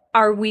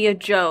 are we a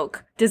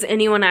joke? Does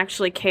anyone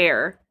actually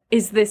care?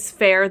 Is this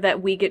fair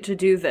that we get to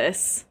do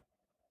this?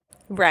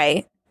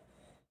 Right.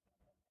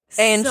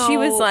 And she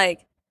was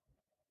like,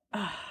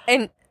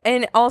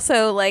 and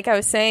also, like I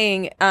was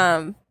saying,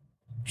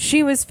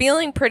 she was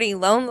feeling pretty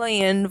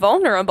lonely and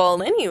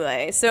vulnerable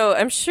anyway. So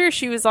I'm sure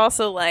she was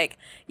also like,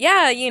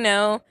 yeah, you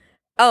know,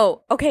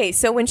 oh, okay.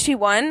 So when she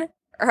won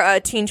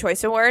a Teen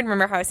Choice Award.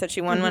 Remember how I said she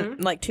won one,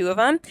 like 2 of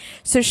them?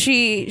 So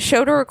she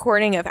showed a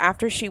recording of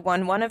after she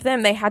won one of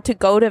them, they had to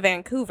go to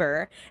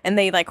Vancouver and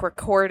they like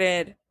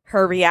recorded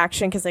her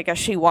reaction because I guess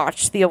she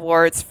watched the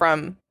awards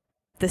from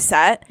the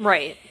set.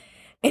 Right.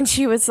 And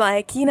she was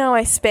like, you know,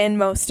 I spend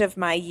most of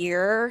my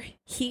year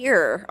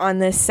here on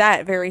this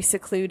set, very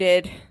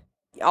secluded.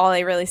 All I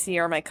really see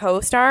are my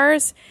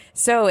co-stars.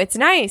 So it's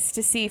nice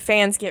to see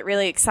fans get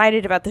really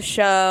excited about the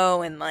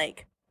show and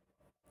like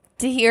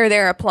to hear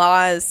their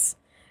applause.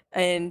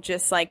 And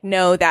just like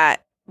know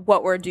that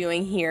what we're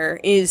doing here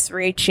is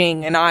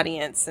reaching an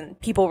audience and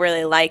people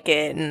really like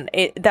it, and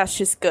that's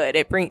just good.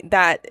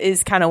 That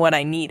is kind of what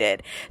I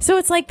needed. So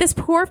it's like this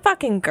poor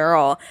fucking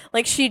girl,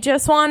 like she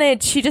just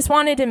wanted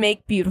to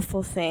make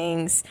beautiful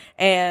things,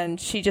 and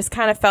she just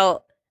kind of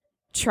felt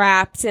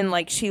trapped and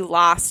like she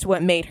lost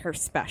what made her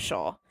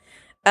special.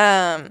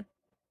 So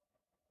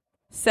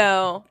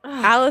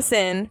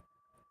Allison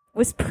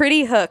was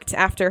pretty hooked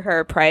after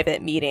her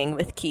private meeting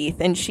with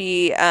Keith, and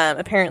she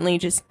apparently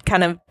just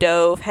kind of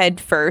dove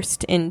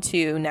headfirst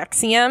into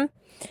NXIVM.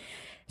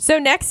 So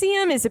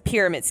NXIVM is a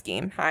pyramid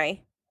scheme.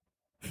 Hi.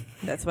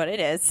 That's what it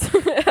is.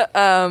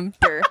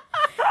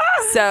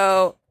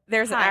 So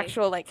there's an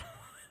actual like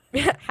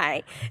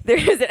hi.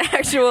 There's an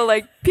actual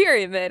like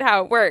pyramid,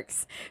 how it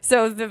works.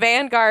 So the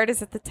vanguard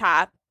is at the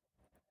top.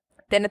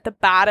 Then at the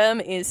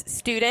bottom is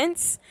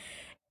students.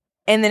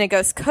 And then it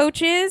goes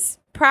coaches,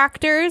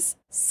 proctors,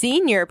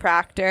 senior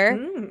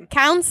proctor,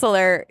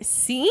 counselor,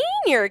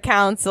 senior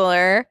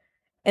counselor,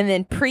 and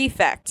then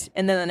prefect.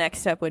 And then the next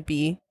step would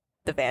be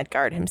the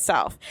vanguard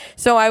himself.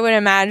 So I would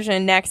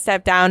imagine next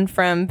step down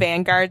from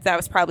vanguard, that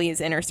was probably his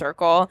inner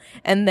circle.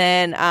 And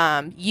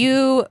then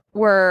you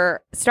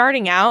were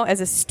starting out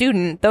as a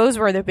student. Those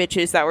were the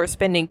bitches that were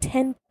spending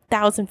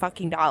 $10,000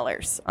 fucking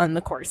dollars on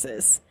the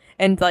courses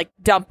and like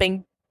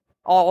dumping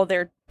all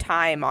their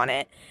time on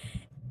it.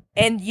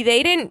 And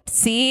they didn't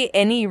see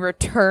any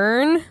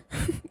return,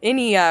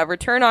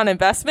 return on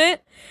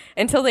investment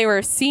until they were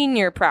a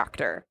senior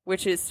proctor,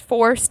 which is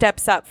 4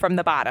 steps up from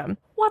the bottom.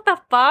 What the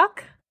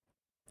fuck?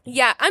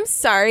 Yeah, I'm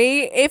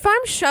sorry. If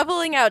I'm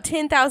shoveling out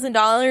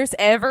 $10,000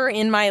 ever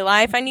in my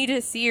life, I need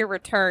to see a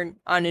return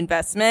on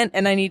investment,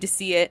 and I need to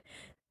see it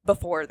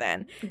before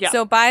then. Yeah.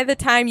 So by the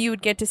time you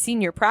would get to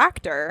senior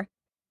proctor,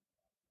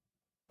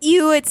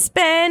 you would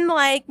spend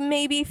like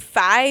maybe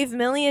 $5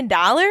 million.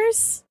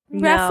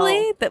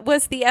 Roughly, that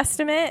was the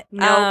estimate.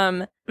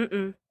 No.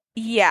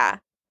 Yeah,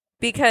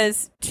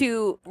 because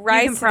to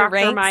rise to the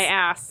ranks, my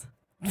ass.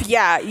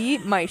 Yeah,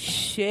 eat my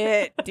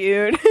shit,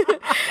 dude.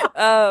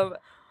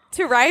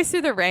 To rise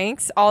through the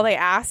ranks, all they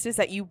asked is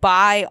that you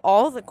buy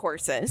all the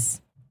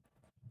courses,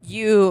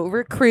 you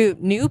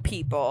recruit new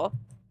people,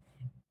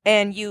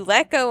 and you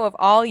let go of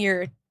all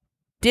your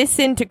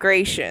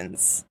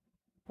disintegrations,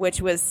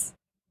 which was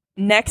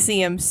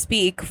NXIVM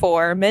speak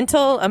for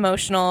mental,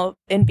 emotional,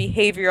 and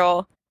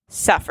behavioral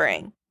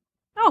suffering.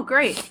 Oh,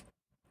 great.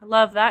 I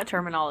love that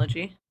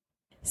terminology.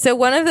 So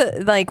one of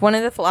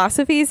the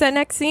philosophies at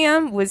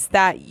NXIVM was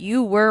that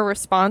you were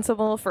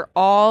responsible for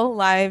all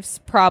life's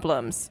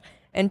problems,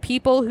 and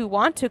people who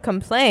want to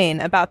complain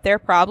about their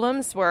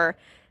problems were,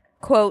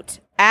 quote,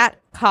 at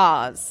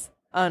cause,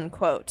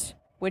 unquote,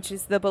 which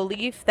is the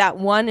belief that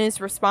one is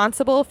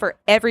responsible for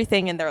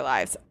everything in their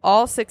lives,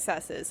 all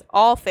successes,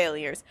 all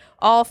failures,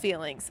 all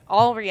feelings,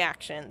 all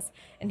reactions.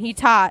 And he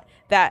taught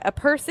that a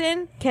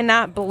person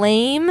cannot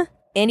blame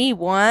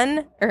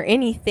anyone or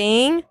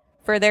anything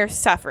for their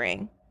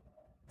suffering.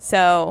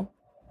 So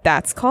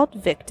that's called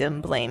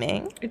victim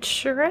blaming. It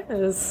sure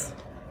is.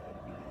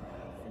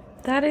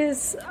 That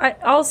is...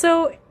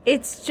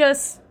 it's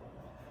just...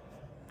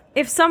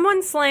 If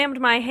someone slammed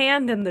my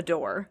hand in the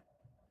door,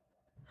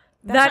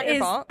 that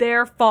is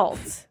their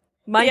fault.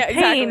 My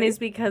pain is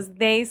because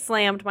they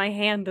slammed my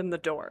hand in the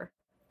door.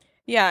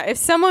 Yeah, if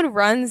someone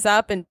runs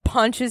up and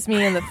punches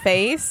me in the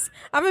face,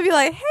 I'm going to be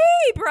like,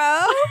 hey,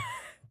 bro,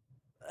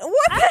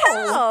 what the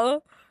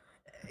hell?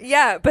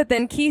 Yeah, but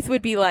then Keith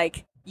would be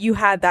like, you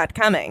had that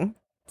coming.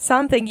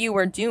 Something you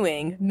were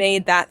doing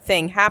made that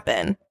thing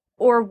happen.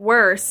 Or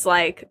worse,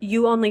 like,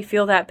 you only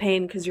feel that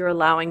pain because you're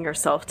allowing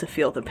yourself to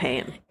feel the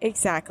pain.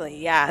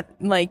 Exactly, yeah.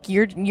 Like,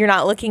 you're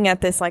not looking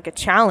at this like a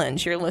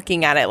challenge. You're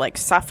looking at it like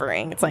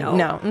suffering. It's like,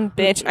 no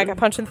bitch, I got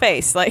punched in the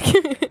face. Like,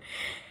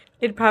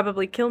 it'd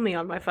probably kill me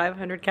on my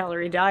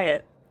 500-calorie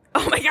diet.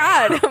 Oh my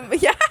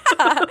god,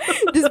 yeah.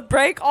 Just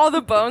break all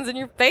the bones in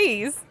your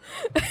face.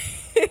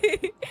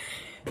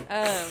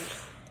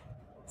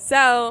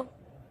 So,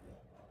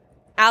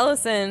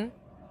 Allison,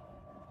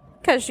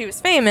 because she was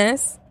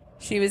famous,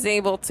 she was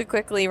able to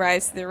quickly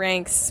rise to the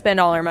ranks, spend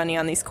all her money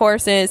on these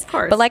courses. Of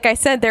course. But like I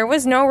said, there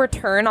was no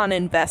return on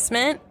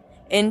investment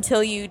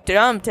until you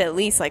dumped at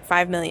least like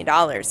 $5 million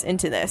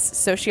into this.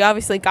 So she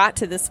obviously got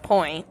to this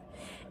point.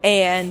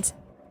 And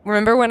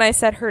remember when I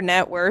said her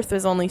net worth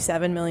was only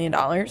 $7 million?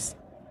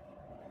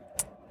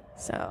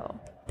 So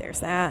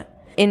there's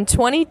that. In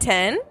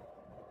 2010,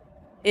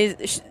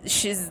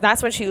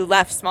 that's when she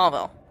left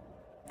Smallville.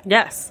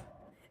 Yes.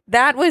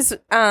 That was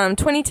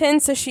 2010,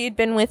 so she had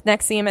been with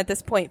NXIVM at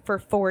this point for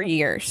 4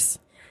 years.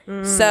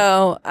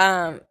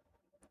 So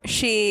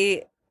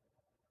she,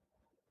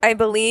 I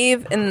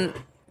believe, in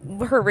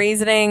her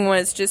reasoning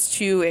was just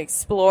to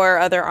explore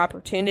other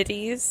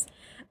opportunities,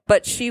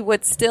 but she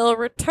would still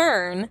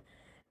return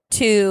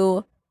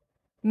to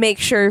make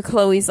sure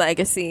Chloe's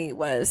legacy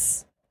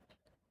was,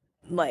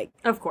 like...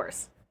 Of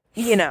course.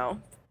 You know,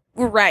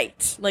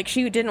 right. Like,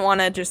 she didn't want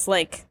to just,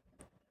 like...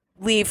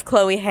 leave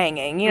Chloe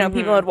hanging. You know,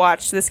 people had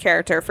watched this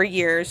character for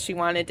years. She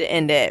wanted to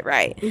end it,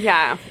 right?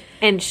 Yeah.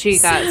 And she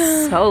got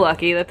so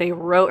lucky that they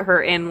wrote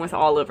her in with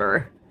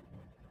Oliver.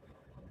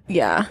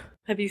 Yeah.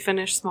 Have you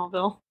finished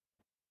Smallville?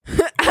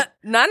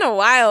 Not in a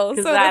while.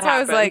 So that's why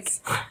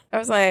I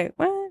was like,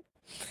 what?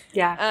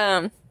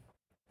 Yeah.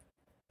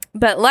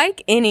 But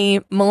like any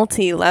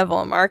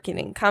multi-level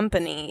marketing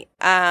company,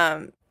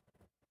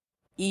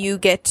 you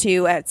get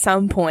to, at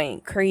some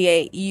point,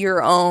 create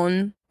your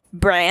own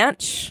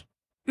branch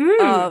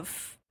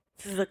of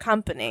the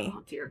company.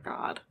 Oh, dear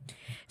God.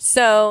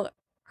 So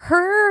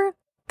her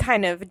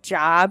kind of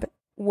job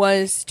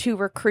was to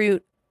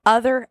recruit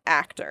other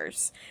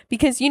actors.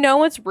 Because you know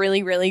what's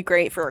really, really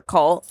great for a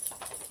cult?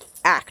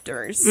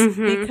 Actors.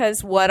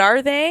 Because what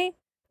are they?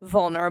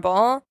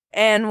 Vulnerable.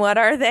 And what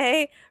are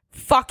they?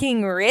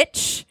 Fucking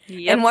rich.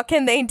 Yep. And what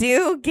can they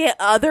do? Get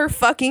other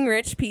fucking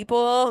rich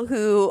people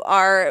who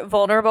are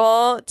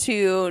vulnerable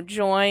to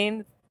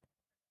join.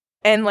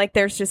 And, like,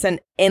 there's just an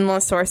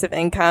endless source of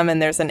income,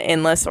 and there's an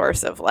endless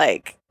source of,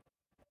 like,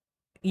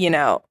 you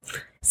know,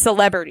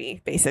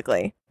 celebrity,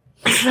 basically.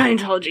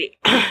 Scientology.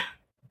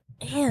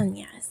 And,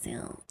 yeah,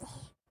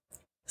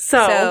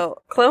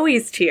 So,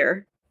 Chloe's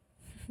tier.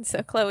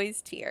 So,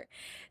 Chloe's tier.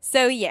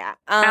 So, yeah.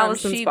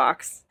 Allison's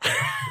box.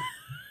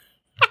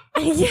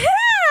 Yeah!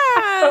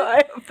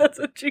 I hope that's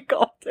what she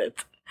called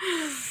it.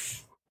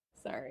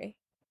 Sorry.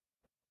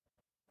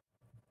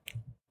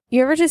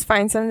 You ever just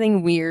find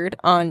something weird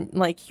on,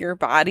 like, your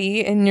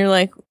body and you're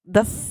like,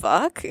 the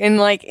fuck? And,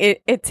 like,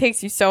 it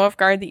takes you so off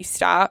guard that you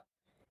stop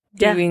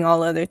doing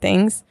all other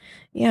things.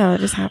 Yeah, it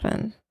just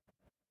happened.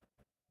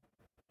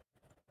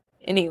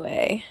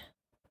 Anyway.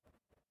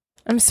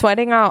 I'm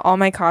sweating out all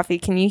my coffee.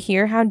 Can you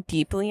hear how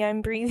deeply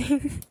I'm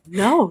breathing?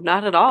 No,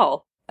 not at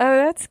all. Oh,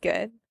 that's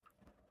good.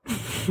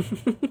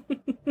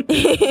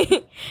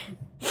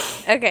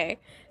 Okay.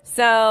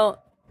 So,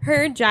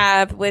 her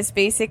job was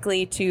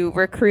basically to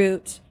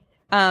recruit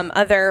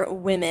other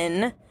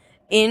women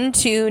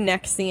into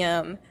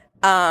NXIVM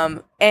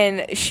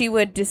And she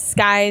would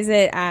disguise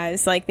it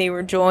as like they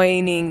were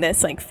joining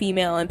this like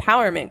female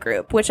empowerment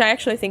group, which I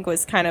actually think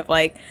was kind of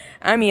like,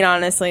 I mean,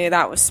 honestly,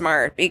 that was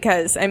smart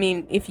because, I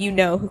mean, if you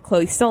know who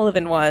Chloe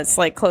Sullivan was,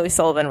 like Chloe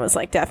Sullivan was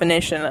like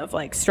definition of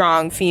like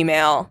strong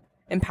female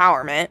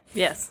empowerment.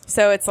 Yes.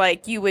 So it's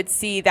like you would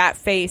see that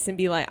face and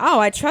be like, oh,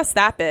 I trust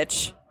that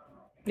bitch.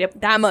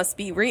 Yep. That must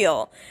be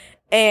real.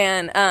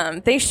 And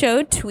they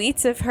showed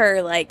tweets of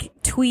her like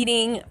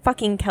tweeting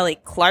fucking Kelly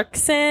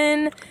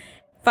Clarkson,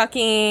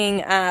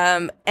 fucking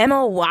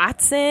Emma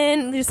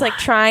Watson, just like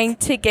trying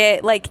to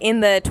get like in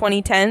the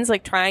 2010s,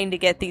 like trying to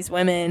get these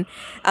women.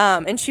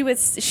 And she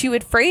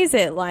would phrase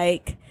it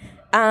like,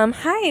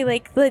 hi,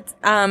 like, let's,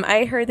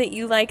 I heard that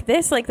you like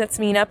this, like, let's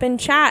meet up and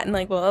chat, and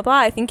like, blah, blah, blah.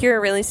 I think you're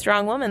a really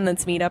strong woman.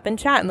 Let's meet up and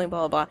chat, and like,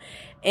 blah, blah, blah.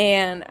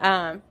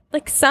 And,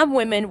 like, some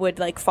women would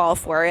like fall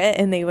for it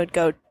and they would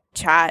go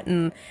chat.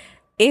 And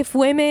if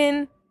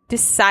women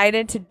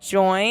decided to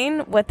join,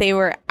 what they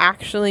were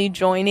actually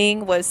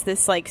joining was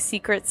this like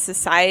secret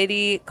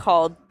society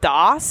called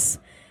DOS,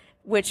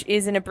 which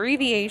is an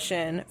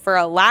abbreviation for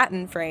a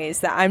Latin phrase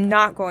that I'm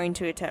not going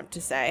to attempt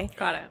to say.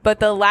 Got it.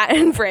 But the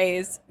Latin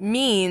phrase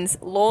means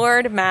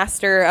Lord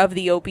Master of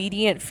the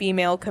Obedient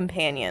Female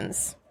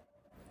Companions.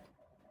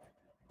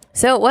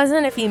 So it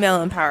wasn't a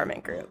female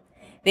empowerment group.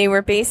 They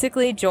were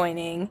basically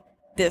joining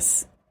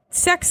this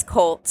sex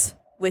cult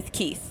with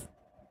Keith.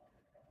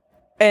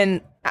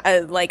 And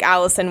like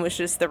Allison was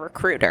just the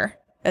recruiter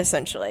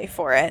essentially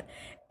for it.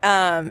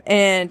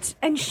 And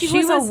she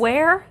was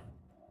aware?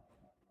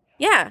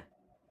 Yeah.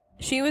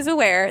 She was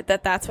aware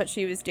that that's what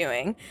she was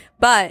doing,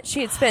 but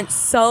she had spent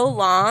so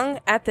long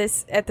at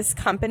this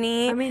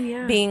company, I mean,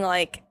 yeah, being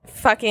like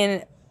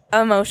fucking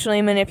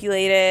emotionally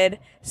manipulated,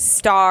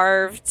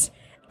 starved,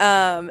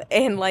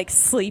 and like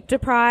sleep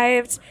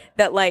deprived,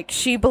 that like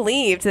she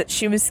believed that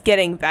she was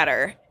getting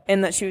better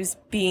and that she was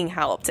being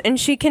helped. And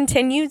she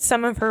continued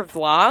some of her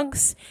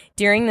vlogs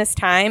during this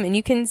time, and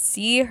you can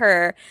see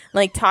her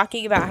like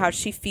talking about how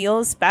she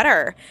feels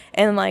better,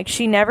 and like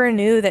she never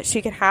knew that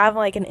she could have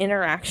like an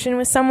interaction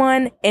with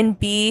someone and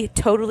be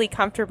totally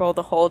comfortable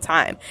the whole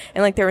time,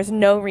 and like there was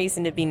no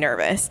reason to be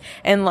nervous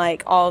and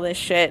like all this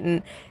shit.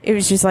 And it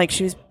was just like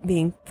she was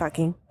being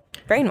fucking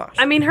brainwashed.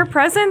 I mean, her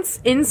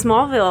presence in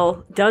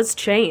Smallville does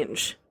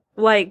change.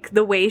 Like,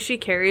 the way she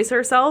carries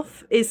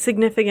herself is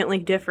significantly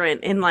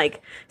different in,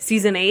 like,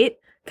 Season 8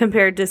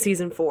 compared to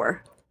Season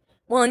 4.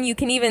 Well, and you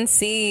can even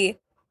see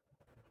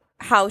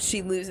how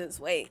she loses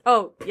weight.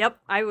 Oh, yep.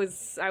 I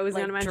was Like,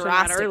 going to mention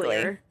that drastically.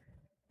 earlier.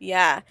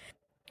 Yeah.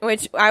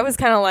 Which I was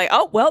kind of like,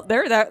 oh, well,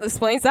 that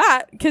explains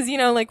that. Because, you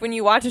know, like, when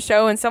you watch a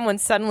show and someone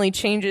suddenly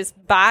changes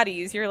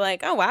bodies, you're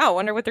like, oh, wow,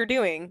 wonder what they're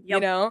doing, you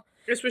know?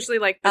 Especially,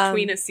 like,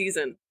 between a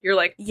season. You're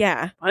like,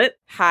 Yeah. what?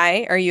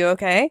 Hi, are you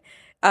okay?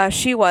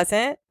 She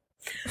wasn't.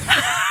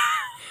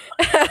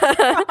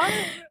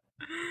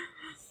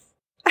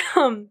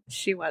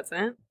 She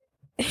wasn't.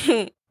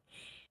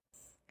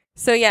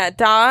 So yeah,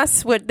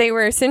 DOS, what they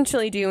were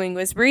essentially doing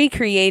was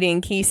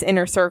recreating Keith's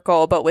inner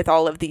circle, but with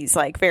all of these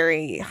like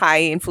very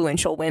high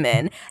influential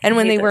women. And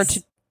when they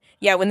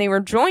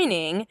were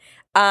joining,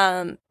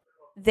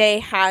 they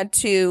had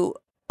to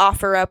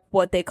offer up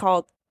what they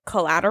called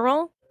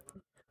collateral,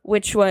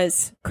 which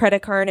was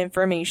credit card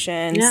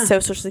information,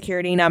 social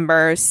security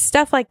numbers,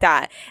 stuff like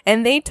that.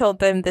 And they told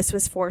them this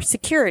was for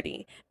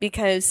security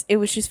because it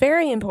was just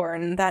very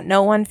important that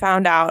no one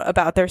found out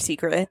about their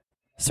secret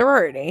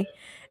sorority.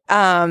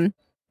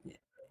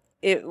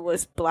 It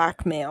was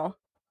blackmail.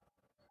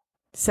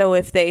 So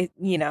if they,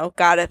 you know,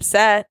 got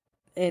upset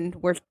and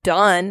were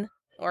done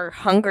or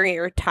hungry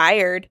or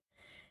tired,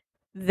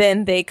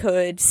 then they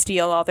could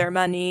steal all their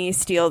money,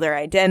 steal their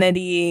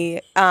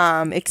identity,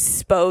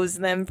 expose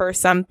them for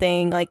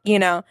something. Like, you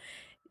know,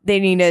 they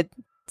needed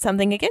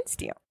something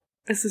against you.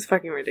 This is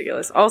fucking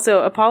ridiculous.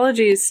 Also,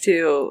 apologies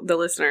to the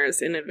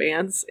listeners in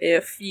advance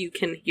if you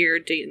can hear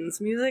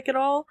Dayton's music at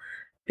all,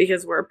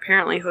 because we're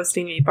apparently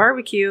hosting a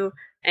barbecue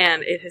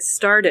and it has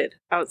started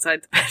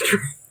outside the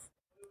bedroom.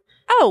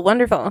 Oh,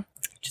 wonderful.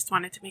 Just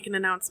wanted to make an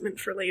announcement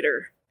for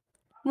later.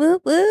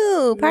 Woo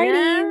woo, party.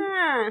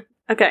 Yeah.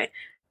 Okay.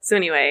 So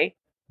anyway,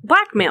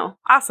 blackmail.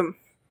 Awesome.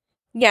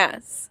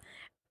 Yes.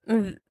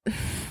 I'm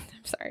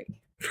sorry.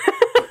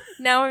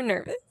 Now I'm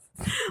nervous.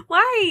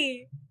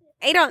 Why?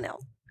 I don't know.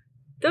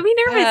 Don't be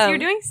nervous. You're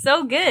doing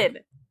so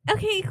good.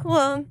 Okay,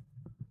 cool.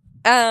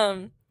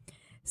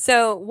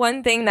 So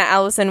one thing that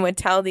Allison would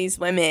tell these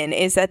women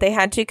is that they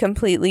had to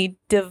completely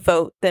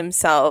devote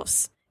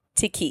themselves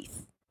to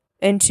Keith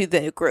and to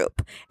the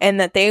group, and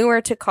that they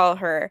were to call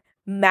her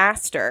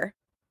Master.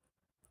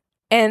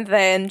 And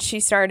then she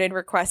started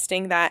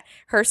requesting that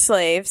her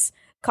slaves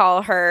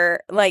call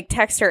her, like,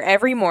 text her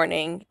every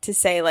morning to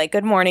say, like,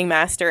 good morning,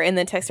 Master, and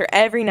then text her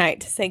every night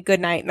to say good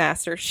night,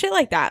 Master. Shit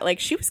like that. Like,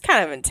 she was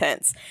kind of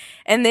intense.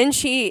 And then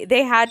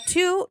they had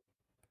to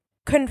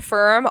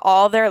confirm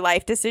all their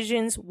life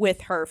decisions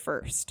with her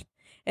first.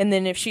 And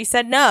then if she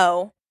said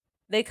no,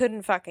 they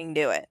couldn't fucking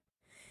do it.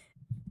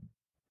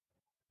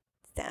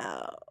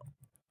 So.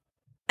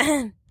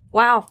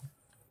 Wow.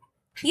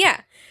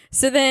 Yeah.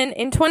 So then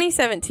in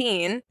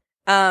 2017,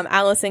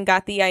 Allison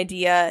got the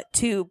idea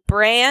to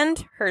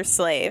brand her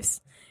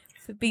slaves.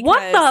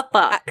 What the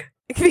fuck?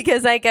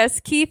 Because I guess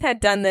Keith had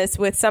done this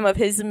with some of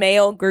his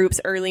male groups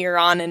earlier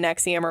on in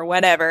NXIVM or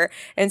whatever.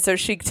 And so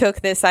she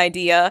took this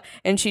idea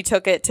and she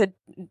took it to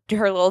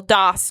her little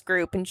DOS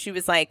group and she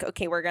was like,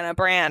 okay, we're going to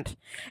brand.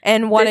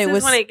 And what this it was.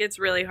 This is when it gets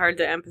really hard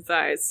to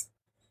empathize.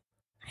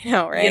 I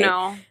know, right? You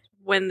know,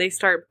 when they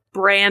start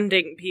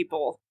branding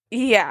people.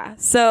 Yeah.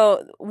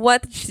 So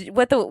what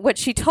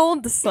she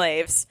told the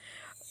slaves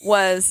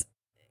was,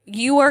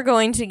 you are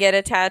going to get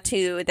a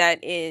tattoo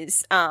that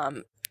is,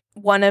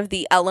 one of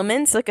the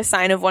elements, like a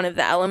sign of one of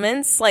the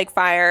elements, like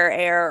fire,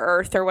 air,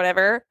 earth, or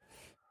whatever,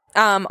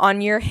 on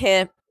your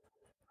hip,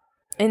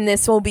 and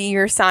this will be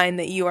your sign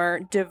that you're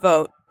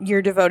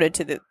devoted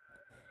to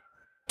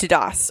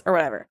DOS or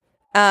whatever.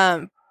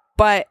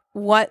 But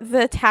what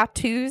the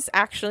tattoos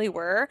actually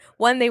were,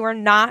 one, they were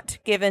not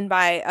given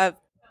by a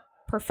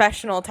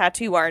professional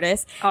tattoo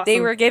artist. Awesome. They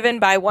were given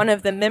by one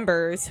of the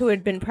members who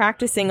had been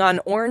practicing on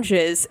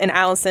oranges in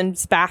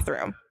Allison's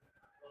bathroom.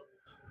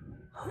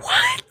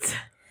 What?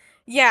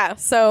 Yeah,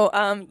 so,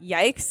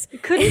 yikes.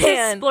 Couldn't you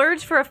just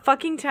splurge for a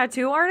fucking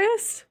tattoo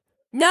artist?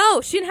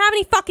 No, she didn't have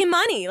any fucking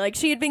money. Like,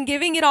 she had been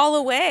giving it all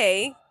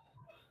away.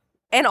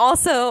 And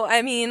also,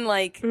 I mean,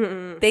 like,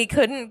 they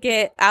couldn't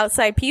get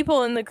outside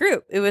people in the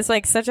group. It was,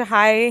 like, such a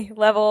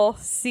high-level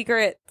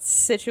secret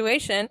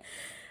situation.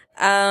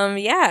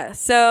 Yeah,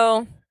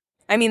 so,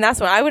 I mean, that's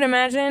what I would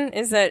imagine,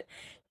 is that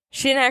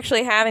she didn't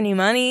actually have any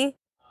money.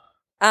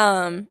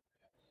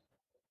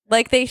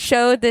 Like, they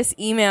showed this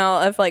email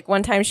of, like,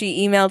 one time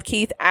she emailed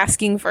Keith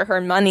asking for her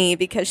money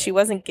because she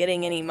wasn't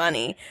getting any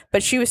money.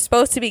 But she was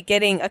supposed to be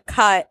getting a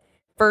cut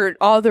for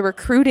all the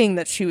recruiting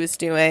that she was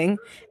doing.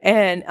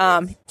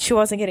 And she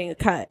wasn't getting a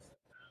cut.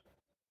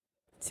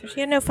 So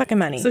she had no fucking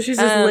money. So she's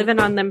just living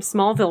on them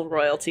Smallville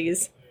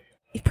royalties.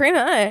 Pretty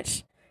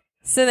much.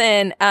 So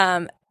then,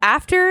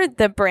 after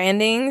the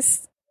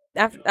brandings,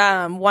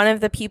 one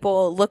of the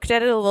people looked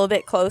at it a little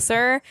bit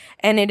closer,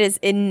 and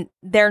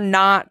they're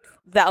not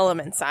the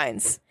element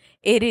signs.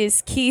 It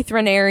is Keith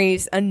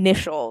Raniere's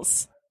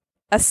initials,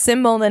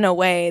 assembled in a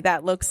way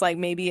that looks like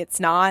maybe it's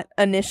not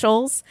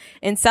initials.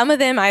 And some of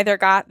them either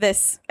got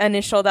this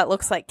initial that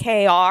looks like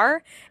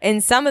KR,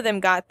 and some of them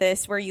got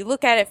this where you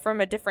look at it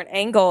from a different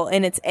angle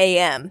and it's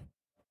AM.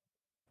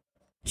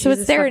 So Jesus,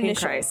 it's their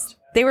initials. Christ.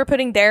 They were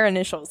putting their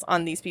initials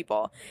on these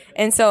people.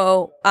 And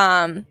so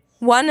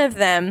one of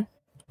them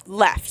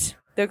left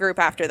the group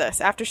after this.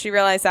 After she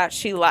realized that,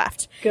 she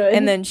left. Good.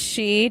 And then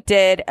she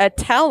did a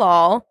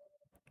tell-all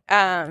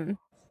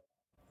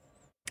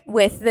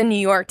with the New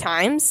York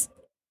Times.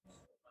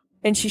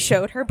 And she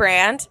showed her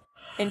brand.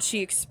 And she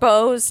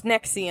exposed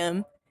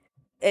NXIVM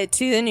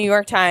to the New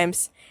York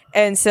Times.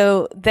 And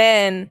so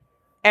then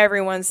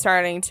everyone's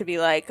starting to be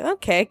like,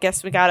 okay,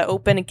 guess we got to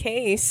open a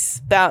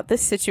case about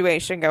this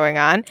situation going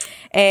on.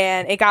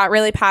 And it got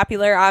really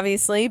popular,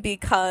 obviously,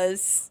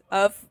 because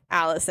of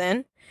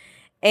Allison.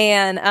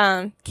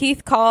 And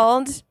Keith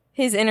called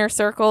his inner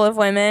circle of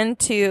women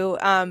to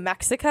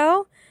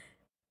Mexico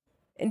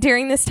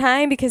during this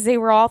time because they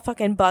were all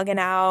fucking bugging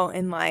out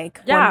and like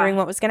wondering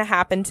what was going to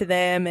happen to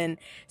them. And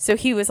so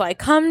he was like,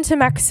 come to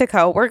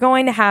Mexico. We're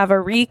going to have a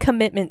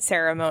recommitment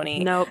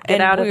ceremony. Nope,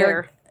 get out of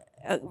there.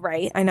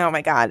 Right. I know,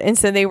 my God. And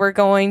so they were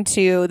going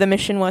to, the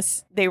mission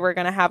was they were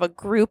going to have a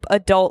group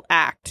adult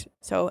act.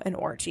 So an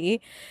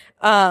orgy.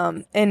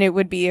 And it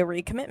would be a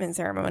recommitment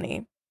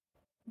ceremony.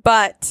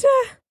 But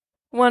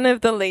one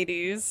of the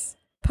ladies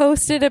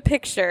posted a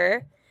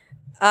picture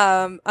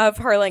of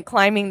her like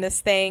climbing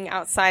this thing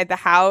outside the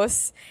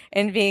house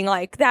and being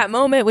like, that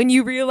moment when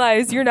you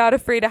realize you're not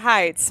afraid of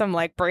heights, some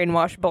like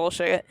brainwash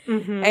bullshit.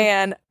 Mm-hmm.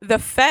 And the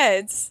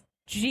feds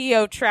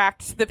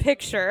geo-tracked the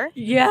picture.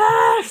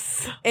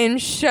 Yes!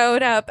 And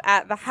showed up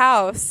at the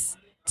house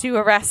to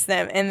arrest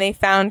them. And they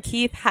found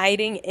Keith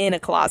hiding in a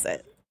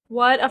closet.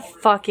 What a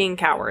fucking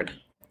coward.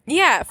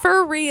 Yeah,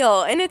 for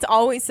real. And it's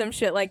always some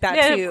shit like that,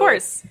 too. Yeah, of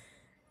course.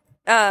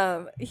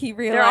 He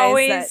realized they're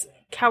always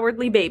that,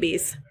 cowardly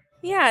babies.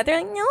 Yeah, they're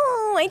like, no,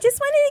 I just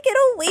wanted to get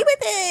away with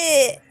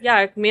it.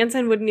 Yeah,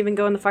 Manson wouldn't even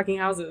go in the fucking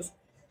houses.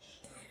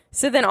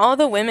 So then all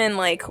the women,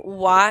 like,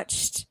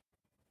 watched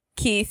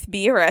Keith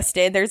be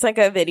arrested. There's, like,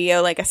 a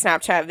video, like a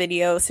Snapchat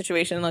video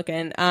situation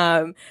looking,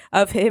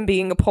 of him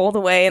being pulled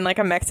away in, like,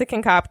 a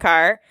Mexican cop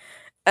car.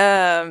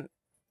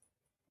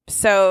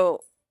 So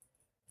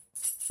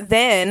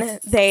then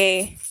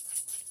they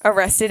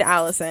arrested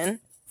Allison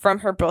from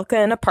her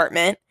Brooklyn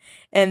apartment,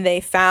 and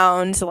they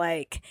found,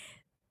 like,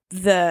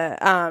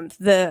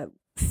 the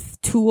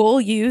tool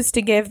used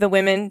to give the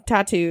women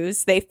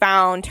tattoos. They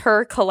found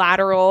her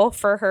collateral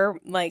for her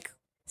like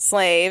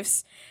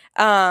slaves.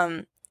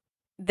 Then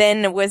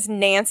was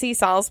Nancy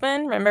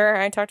Salzman. Remember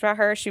I talked about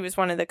her? She was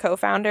one of the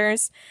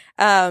co-founders.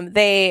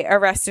 They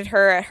arrested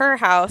her at her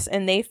house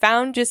and they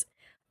found just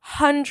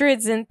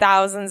hundreds and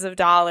thousands of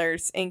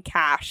dollars in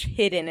cash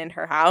hidden in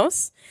her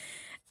house.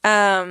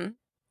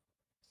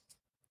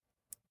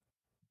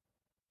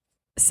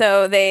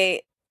 So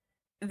they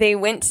they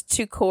went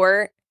to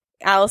court.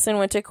 Allison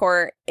went to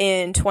court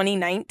in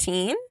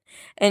 2019,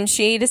 and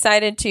she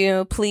decided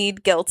to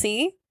plead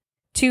guilty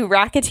to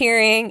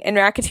racketeering and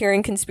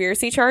racketeering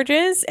conspiracy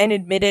charges and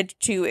admitted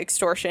to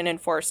extortion and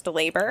forced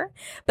labor.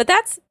 But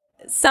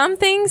some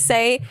things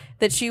say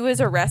that she was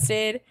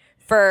arrested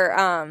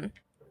for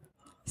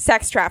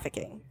sex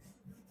trafficking.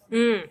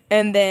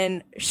 And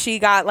then she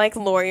got like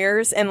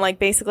lawyers, and like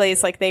basically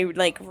it's like they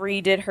like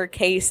redid her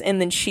case,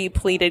 and then she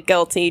pleaded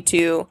guilty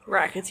to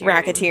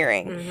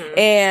racketeering.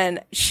 And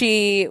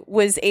she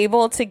was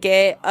able to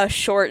get a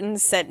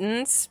shortened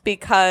sentence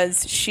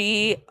because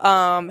she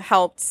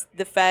helped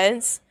the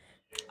feds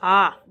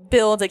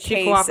build a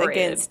case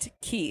against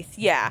Keith.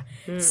 Yeah.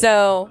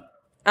 So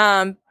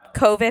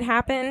COVID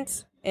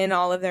happened and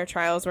all of their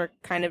trials were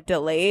kind of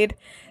delayed.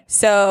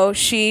 So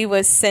she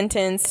was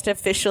sentenced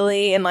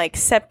officially in like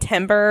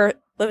September.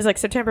 It was like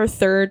September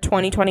 3rd,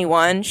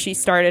 2021. She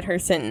started her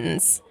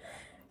sentence.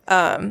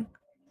 So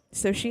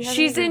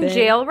she's in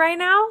jail right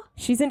now?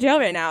 She's in jail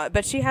right now,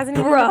 but she hasn't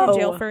even been in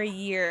jail for a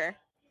year.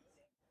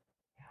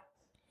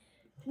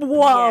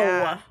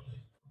 Whoa.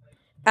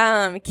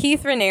 Yeah.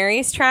 Keith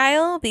Raniere's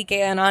trial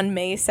began on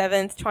May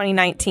 7th,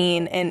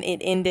 2019, and it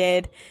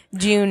ended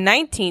June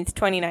 19th,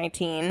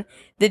 2019.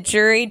 The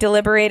jury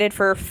deliberated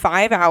for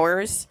 5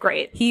 hours.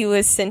 Great. He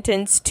was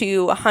sentenced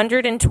to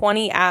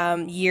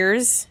 120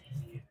 years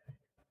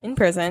in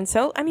prison.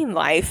 So, I mean,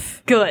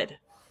 life. Good.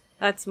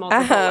 That's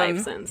multiple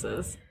life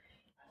sentences.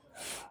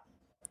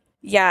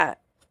 Yeah.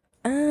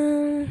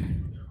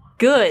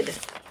 Good.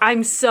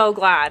 I'm so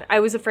glad.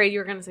 I was afraid you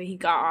were going to say he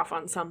got off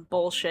on some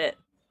bullshit.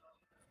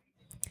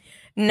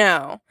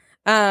 No.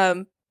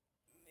 No,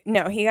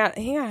 he got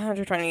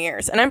 120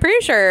 years. And I'm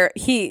pretty sure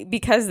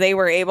because they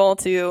were able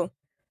to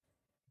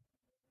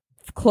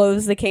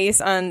close the case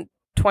in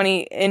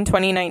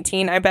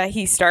 2019, I bet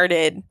he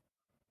started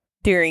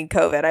during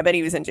COVID. I bet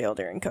he was in jail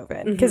during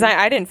COVID. Because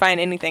I didn't find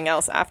anything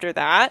else after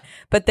that.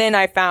 But then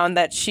I found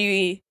that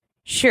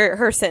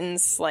her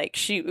sentence,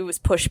 like, it was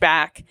pushed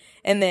back.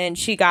 And then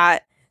she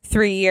got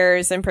 3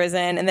 years in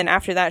prison. And then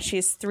after that, she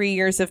has 3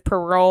 years of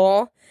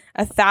parole,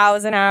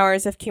 1,000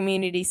 hours of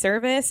community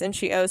service, and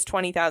she owes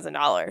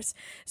 $20,000.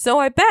 So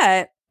I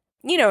bet,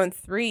 in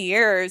 3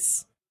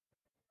 years,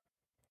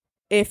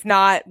 if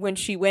not when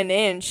she went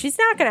in, she's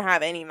not going to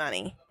have any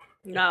money.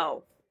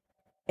 No.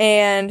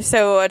 And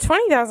so a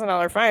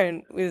 $20,000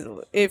 fine is,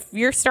 if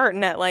you're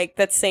starting at like,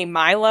 let's say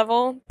my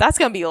level, that's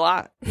going to be a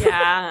lot.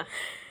 Yeah.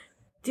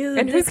 Dude.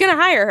 And who's going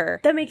to hire her?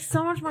 That makes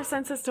so much more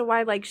sense as to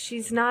why, like,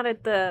 she's not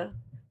at the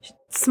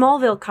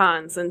Smallville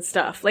cons and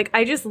stuff. Like,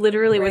 I just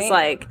literally was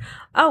like,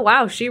 oh,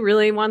 wow, she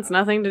really wants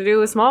nothing to do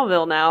with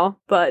Smallville now.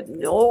 But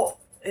no,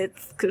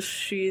 it's because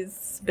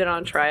she's been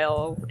on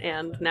trial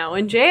and now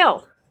in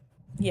jail.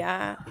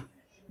 Yeah.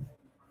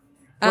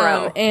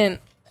 Bro. And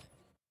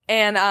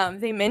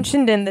they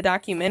mentioned in the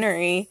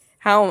documentary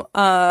how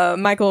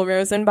Michael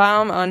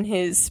Rosenbaum on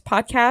his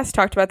podcast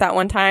talked about that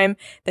one time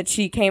that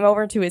she came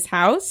over to his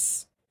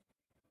house.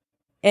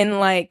 And,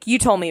 like, you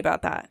told me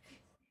about that.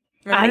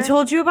 Remember? I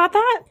told you about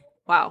that?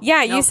 Wow.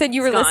 Yeah, you said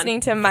you were listening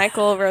to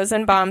Michael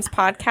Rosenbaum's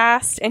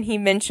podcast, and he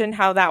mentioned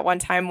how that one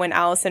time when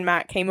Allison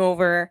Mack came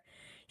over,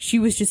 she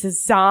was just a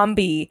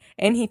zombie,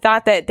 and he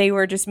thought that they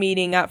were just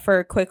meeting up for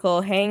a quick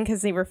little hang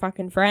because they were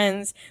fucking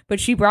friends, but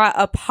she brought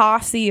a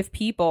posse of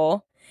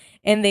people,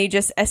 and they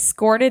just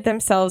escorted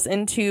themselves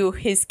into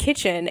his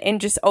kitchen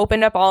and just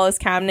opened up all his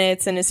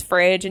cabinets and his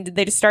fridge, and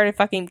they just started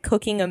fucking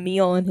cooking a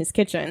meal in his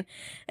kitchen.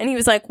 And he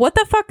was like, what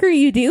the fuck are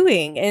you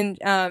doing?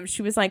 And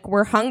she was like,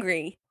 we're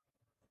hungry.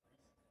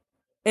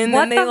 And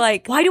then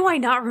why do I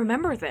not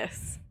remember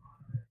this?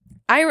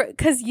 I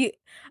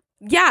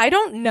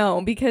don't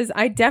know, because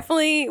I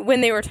definitely, when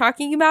they were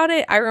talking about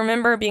it, I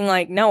remember being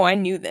like, no, I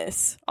knew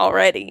this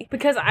already.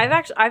 Because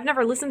I've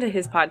never listened to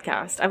his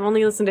podcast. I've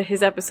only listened to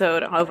his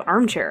episode of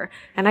Armchair,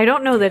 and I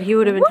don't know that he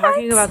would have been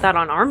talking about that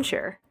on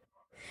Armchair.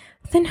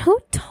 Then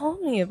who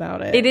told me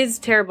about it? It is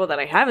terrible that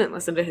I haven't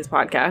listened to his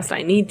podcast.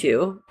 I need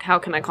to. How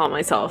can I call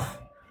myself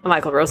a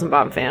Michael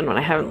Rosenbaum fan when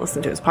I haven't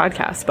listened to his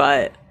podcast?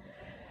 But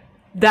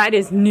that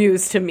is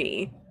news to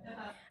me.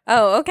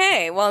 Oh,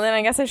 okay. Well, then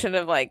I guess I should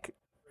have, like,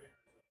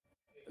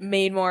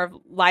 made more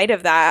light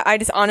of that. I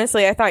just,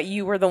 honestly, I thought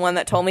you were the one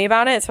that told me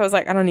about it, so I was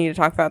like, I don't need to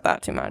talk about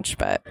that too much,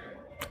 but...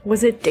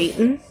 Was it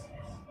Dayton?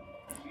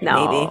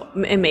 No.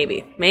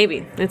 Maybe.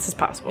 It's as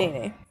possible.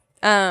 Maybe.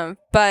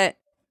 But...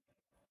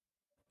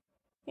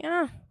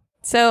 yeah.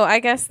 So, I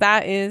guess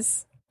that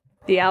is...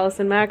 the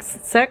Allison Mack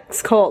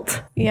sex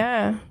cult.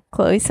 Yeah.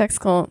 Chloe Sex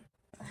Cult.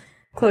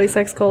 Chloe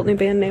Sex Cult, new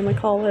band name, I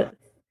call it.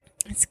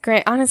 It's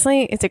great.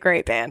 Honestly, it's a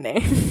great band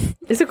name.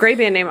 It's a great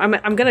band name.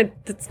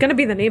 It's gonna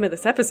be the name of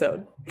this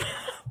episode.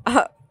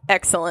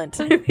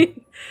 Excellent. I mean,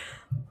 it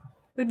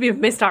would be a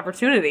missed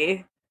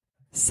opportunity.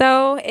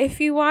 So,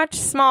 if you watch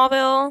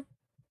Smallville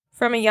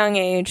from a young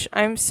age,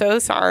 I'm so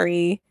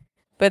sorry,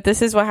 but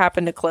this is what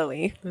happened to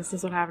Chloe. This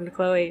is what happened to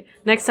Chloe.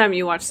 Next time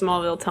you watch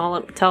Smallville,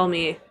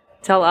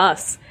 tell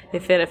us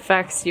if it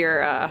affects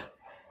your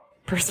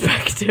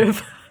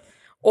perspective.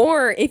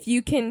 or if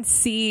you can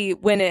see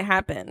when it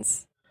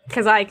happens.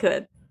 Because I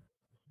could.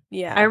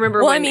 Yeah. I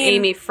remember when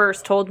Amy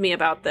first told me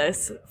about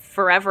this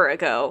forever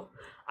ago.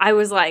 I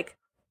was like,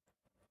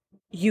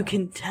 you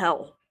can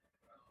tell.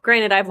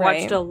 Granted, I've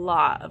watched a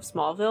lot of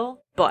Smallville,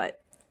 but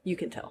you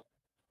can tell.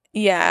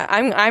 Yeah,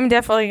 I'm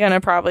definitely going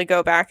to probably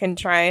go back and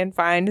try and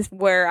find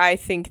where I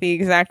think the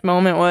exact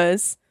moment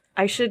was.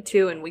 I should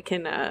too, and we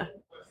can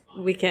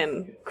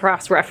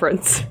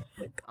cross-reference.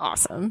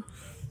 Awesome.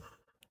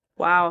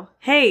 Wow.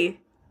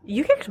 Hey,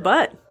 you kicked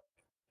butt.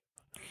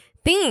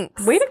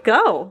 Thanks. Way to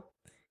go.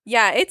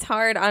 Yeah, it's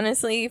hard,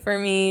 honestly, for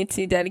me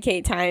to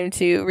dedicate time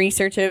to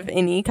research of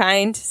any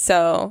kind.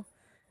 So,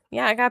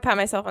 yeah, I gotta pat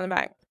myself on the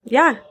back.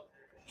 Yeah,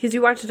 because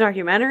you watched a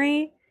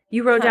documentary.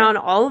 You wrote down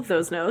all of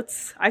those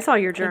notes. I saw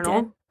your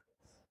journal.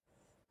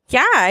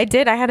 I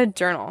did. I had a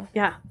journal.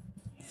 Yeah.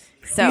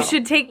 So you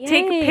should take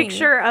a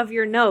picture of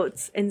your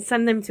notes and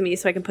send them to me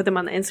so I can put them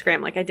on the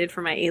Instagram like I did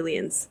for my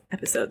Aliens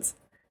episodes.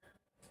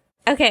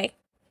 Okay.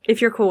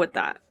 If you're cool with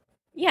that.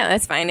 Yeah,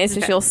 that's fine. It's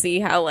just you'll see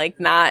how, like,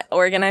 not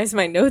organized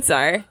my notes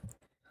are.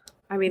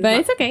 I mean, but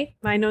it's okay.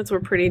 My notes were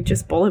pretty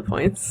just bullet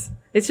points.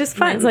 It's just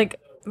fun.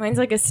 Mine's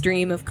like a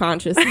stream of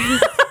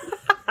consciousness.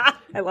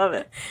 I love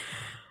it.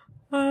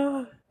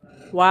 Wow.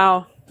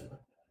 Well,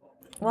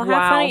 have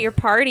fun at your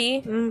party.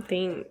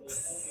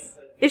 Thanks.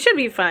 It should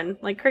be fun.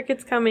 Like,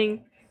 Cricket's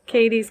coming.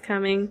 Katie's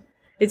coming.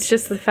 It's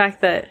just the fact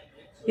that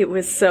it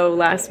was so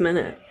last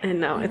minute, and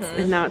now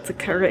it's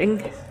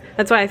occurring.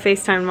 That's why I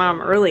FaceTimed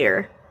Mom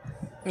earlier.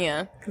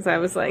 Yeah. Because I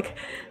was like...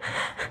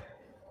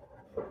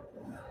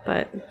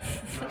 But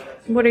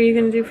what are you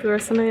going to do for the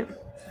rest of the night?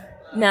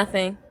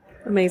 Nothing.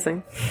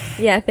 Amazing.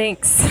 Yeah,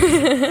 thanks.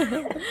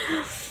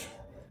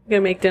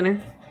 Gonna make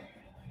dinner?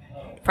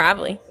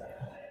 Probably.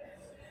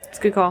 It's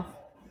a good call.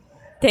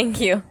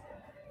 Thank you.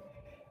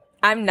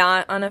 I'm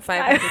not on a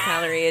 500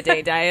 calorie a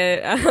day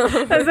diet.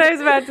 That's what I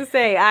was about to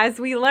say. As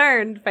we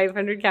learned,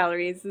 500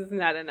 calories is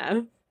not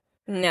enough.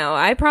 No,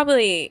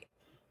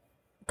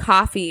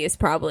 coffee is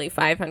probably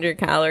 500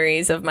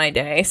 calories of my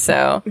day,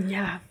 so.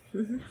 Yeah.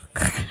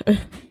 Mm-hmm.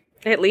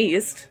 At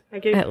least.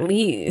 At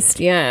least,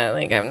 yeah.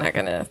 Like, I'm not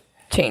gonna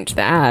change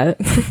that.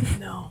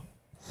 No.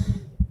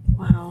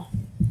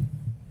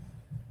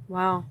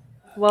 Wow.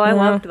 Well, I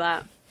loved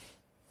that.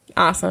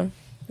 Awesome.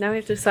 Now we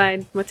have to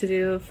decide what to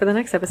do for the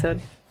next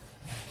episode.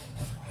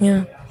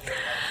 Yeah.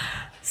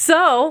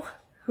 So,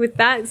 with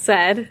that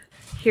said,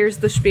 here's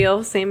the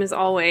spiel, same as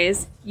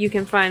always. You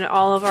can find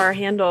all of our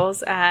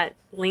handles at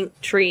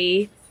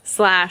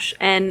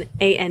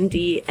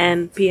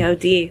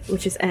linktree/NANDNPOD,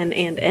 which is N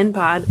and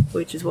NPod,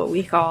 which is what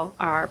we call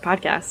our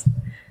podcast.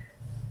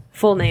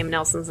 Full name,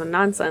 Nelsons and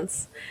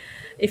Nonsense.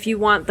 If you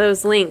want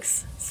those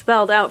links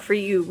spelled out for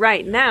you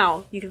right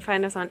now, you can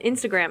find us on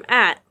Instagram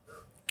at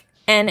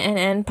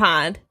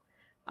NNNPod.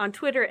 On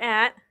Twitter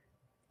at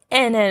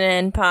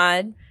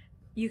NNNPod.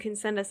 You can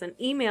send us an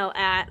email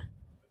at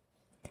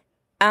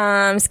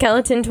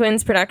Skeleton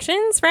Twins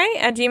Productions, right?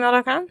 At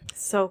gmail.com?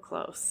 So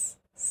close.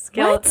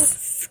 What?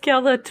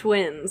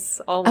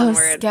 Skeletwins, all one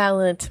word.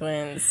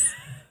 Skeletwins.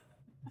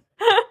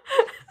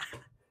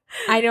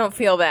 I don't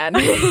feel bad.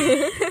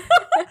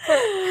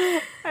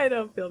 I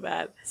don't feel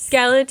bad.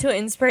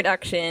 Skeletwins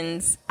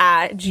Productions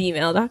at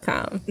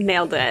gmail.com.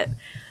 Nailed it.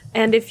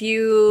 And if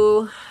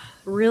you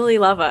really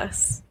love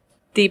us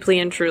deeply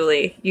and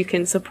truly, you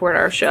can support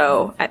our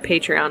show at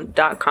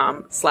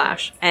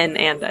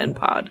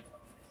patreon.com/NandNpod.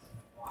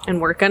 And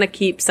we're going to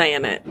keep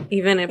saying it.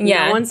 Even if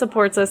no one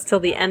supports us till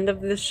the end of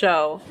the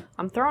show,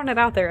 I'm throwing it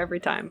out there every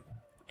time.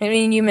 I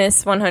mean, you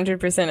miss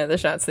 100% of the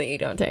shots that you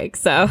don't take.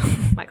 So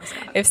Michael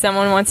Scott. If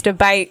someone wants to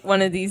bite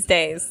one of these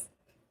days,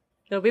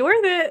 it'll be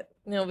worth it.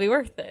 It'll be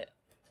worth it.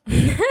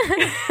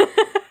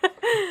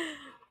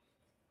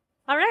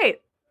 All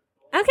right.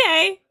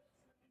 Okay.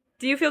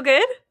 Do you feel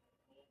good?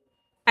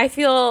 I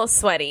feel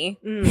sweaty.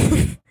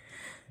 The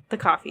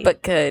coffee.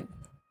 But good.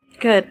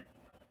 Good.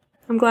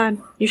 I'm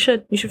glad. You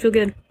should. You should feel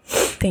good.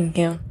 Thank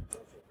you.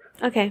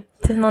 Okay.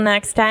 Until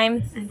next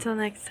time. Until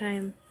next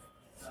time.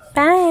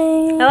 Bye.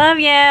 I love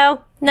you.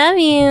 Love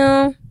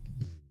you.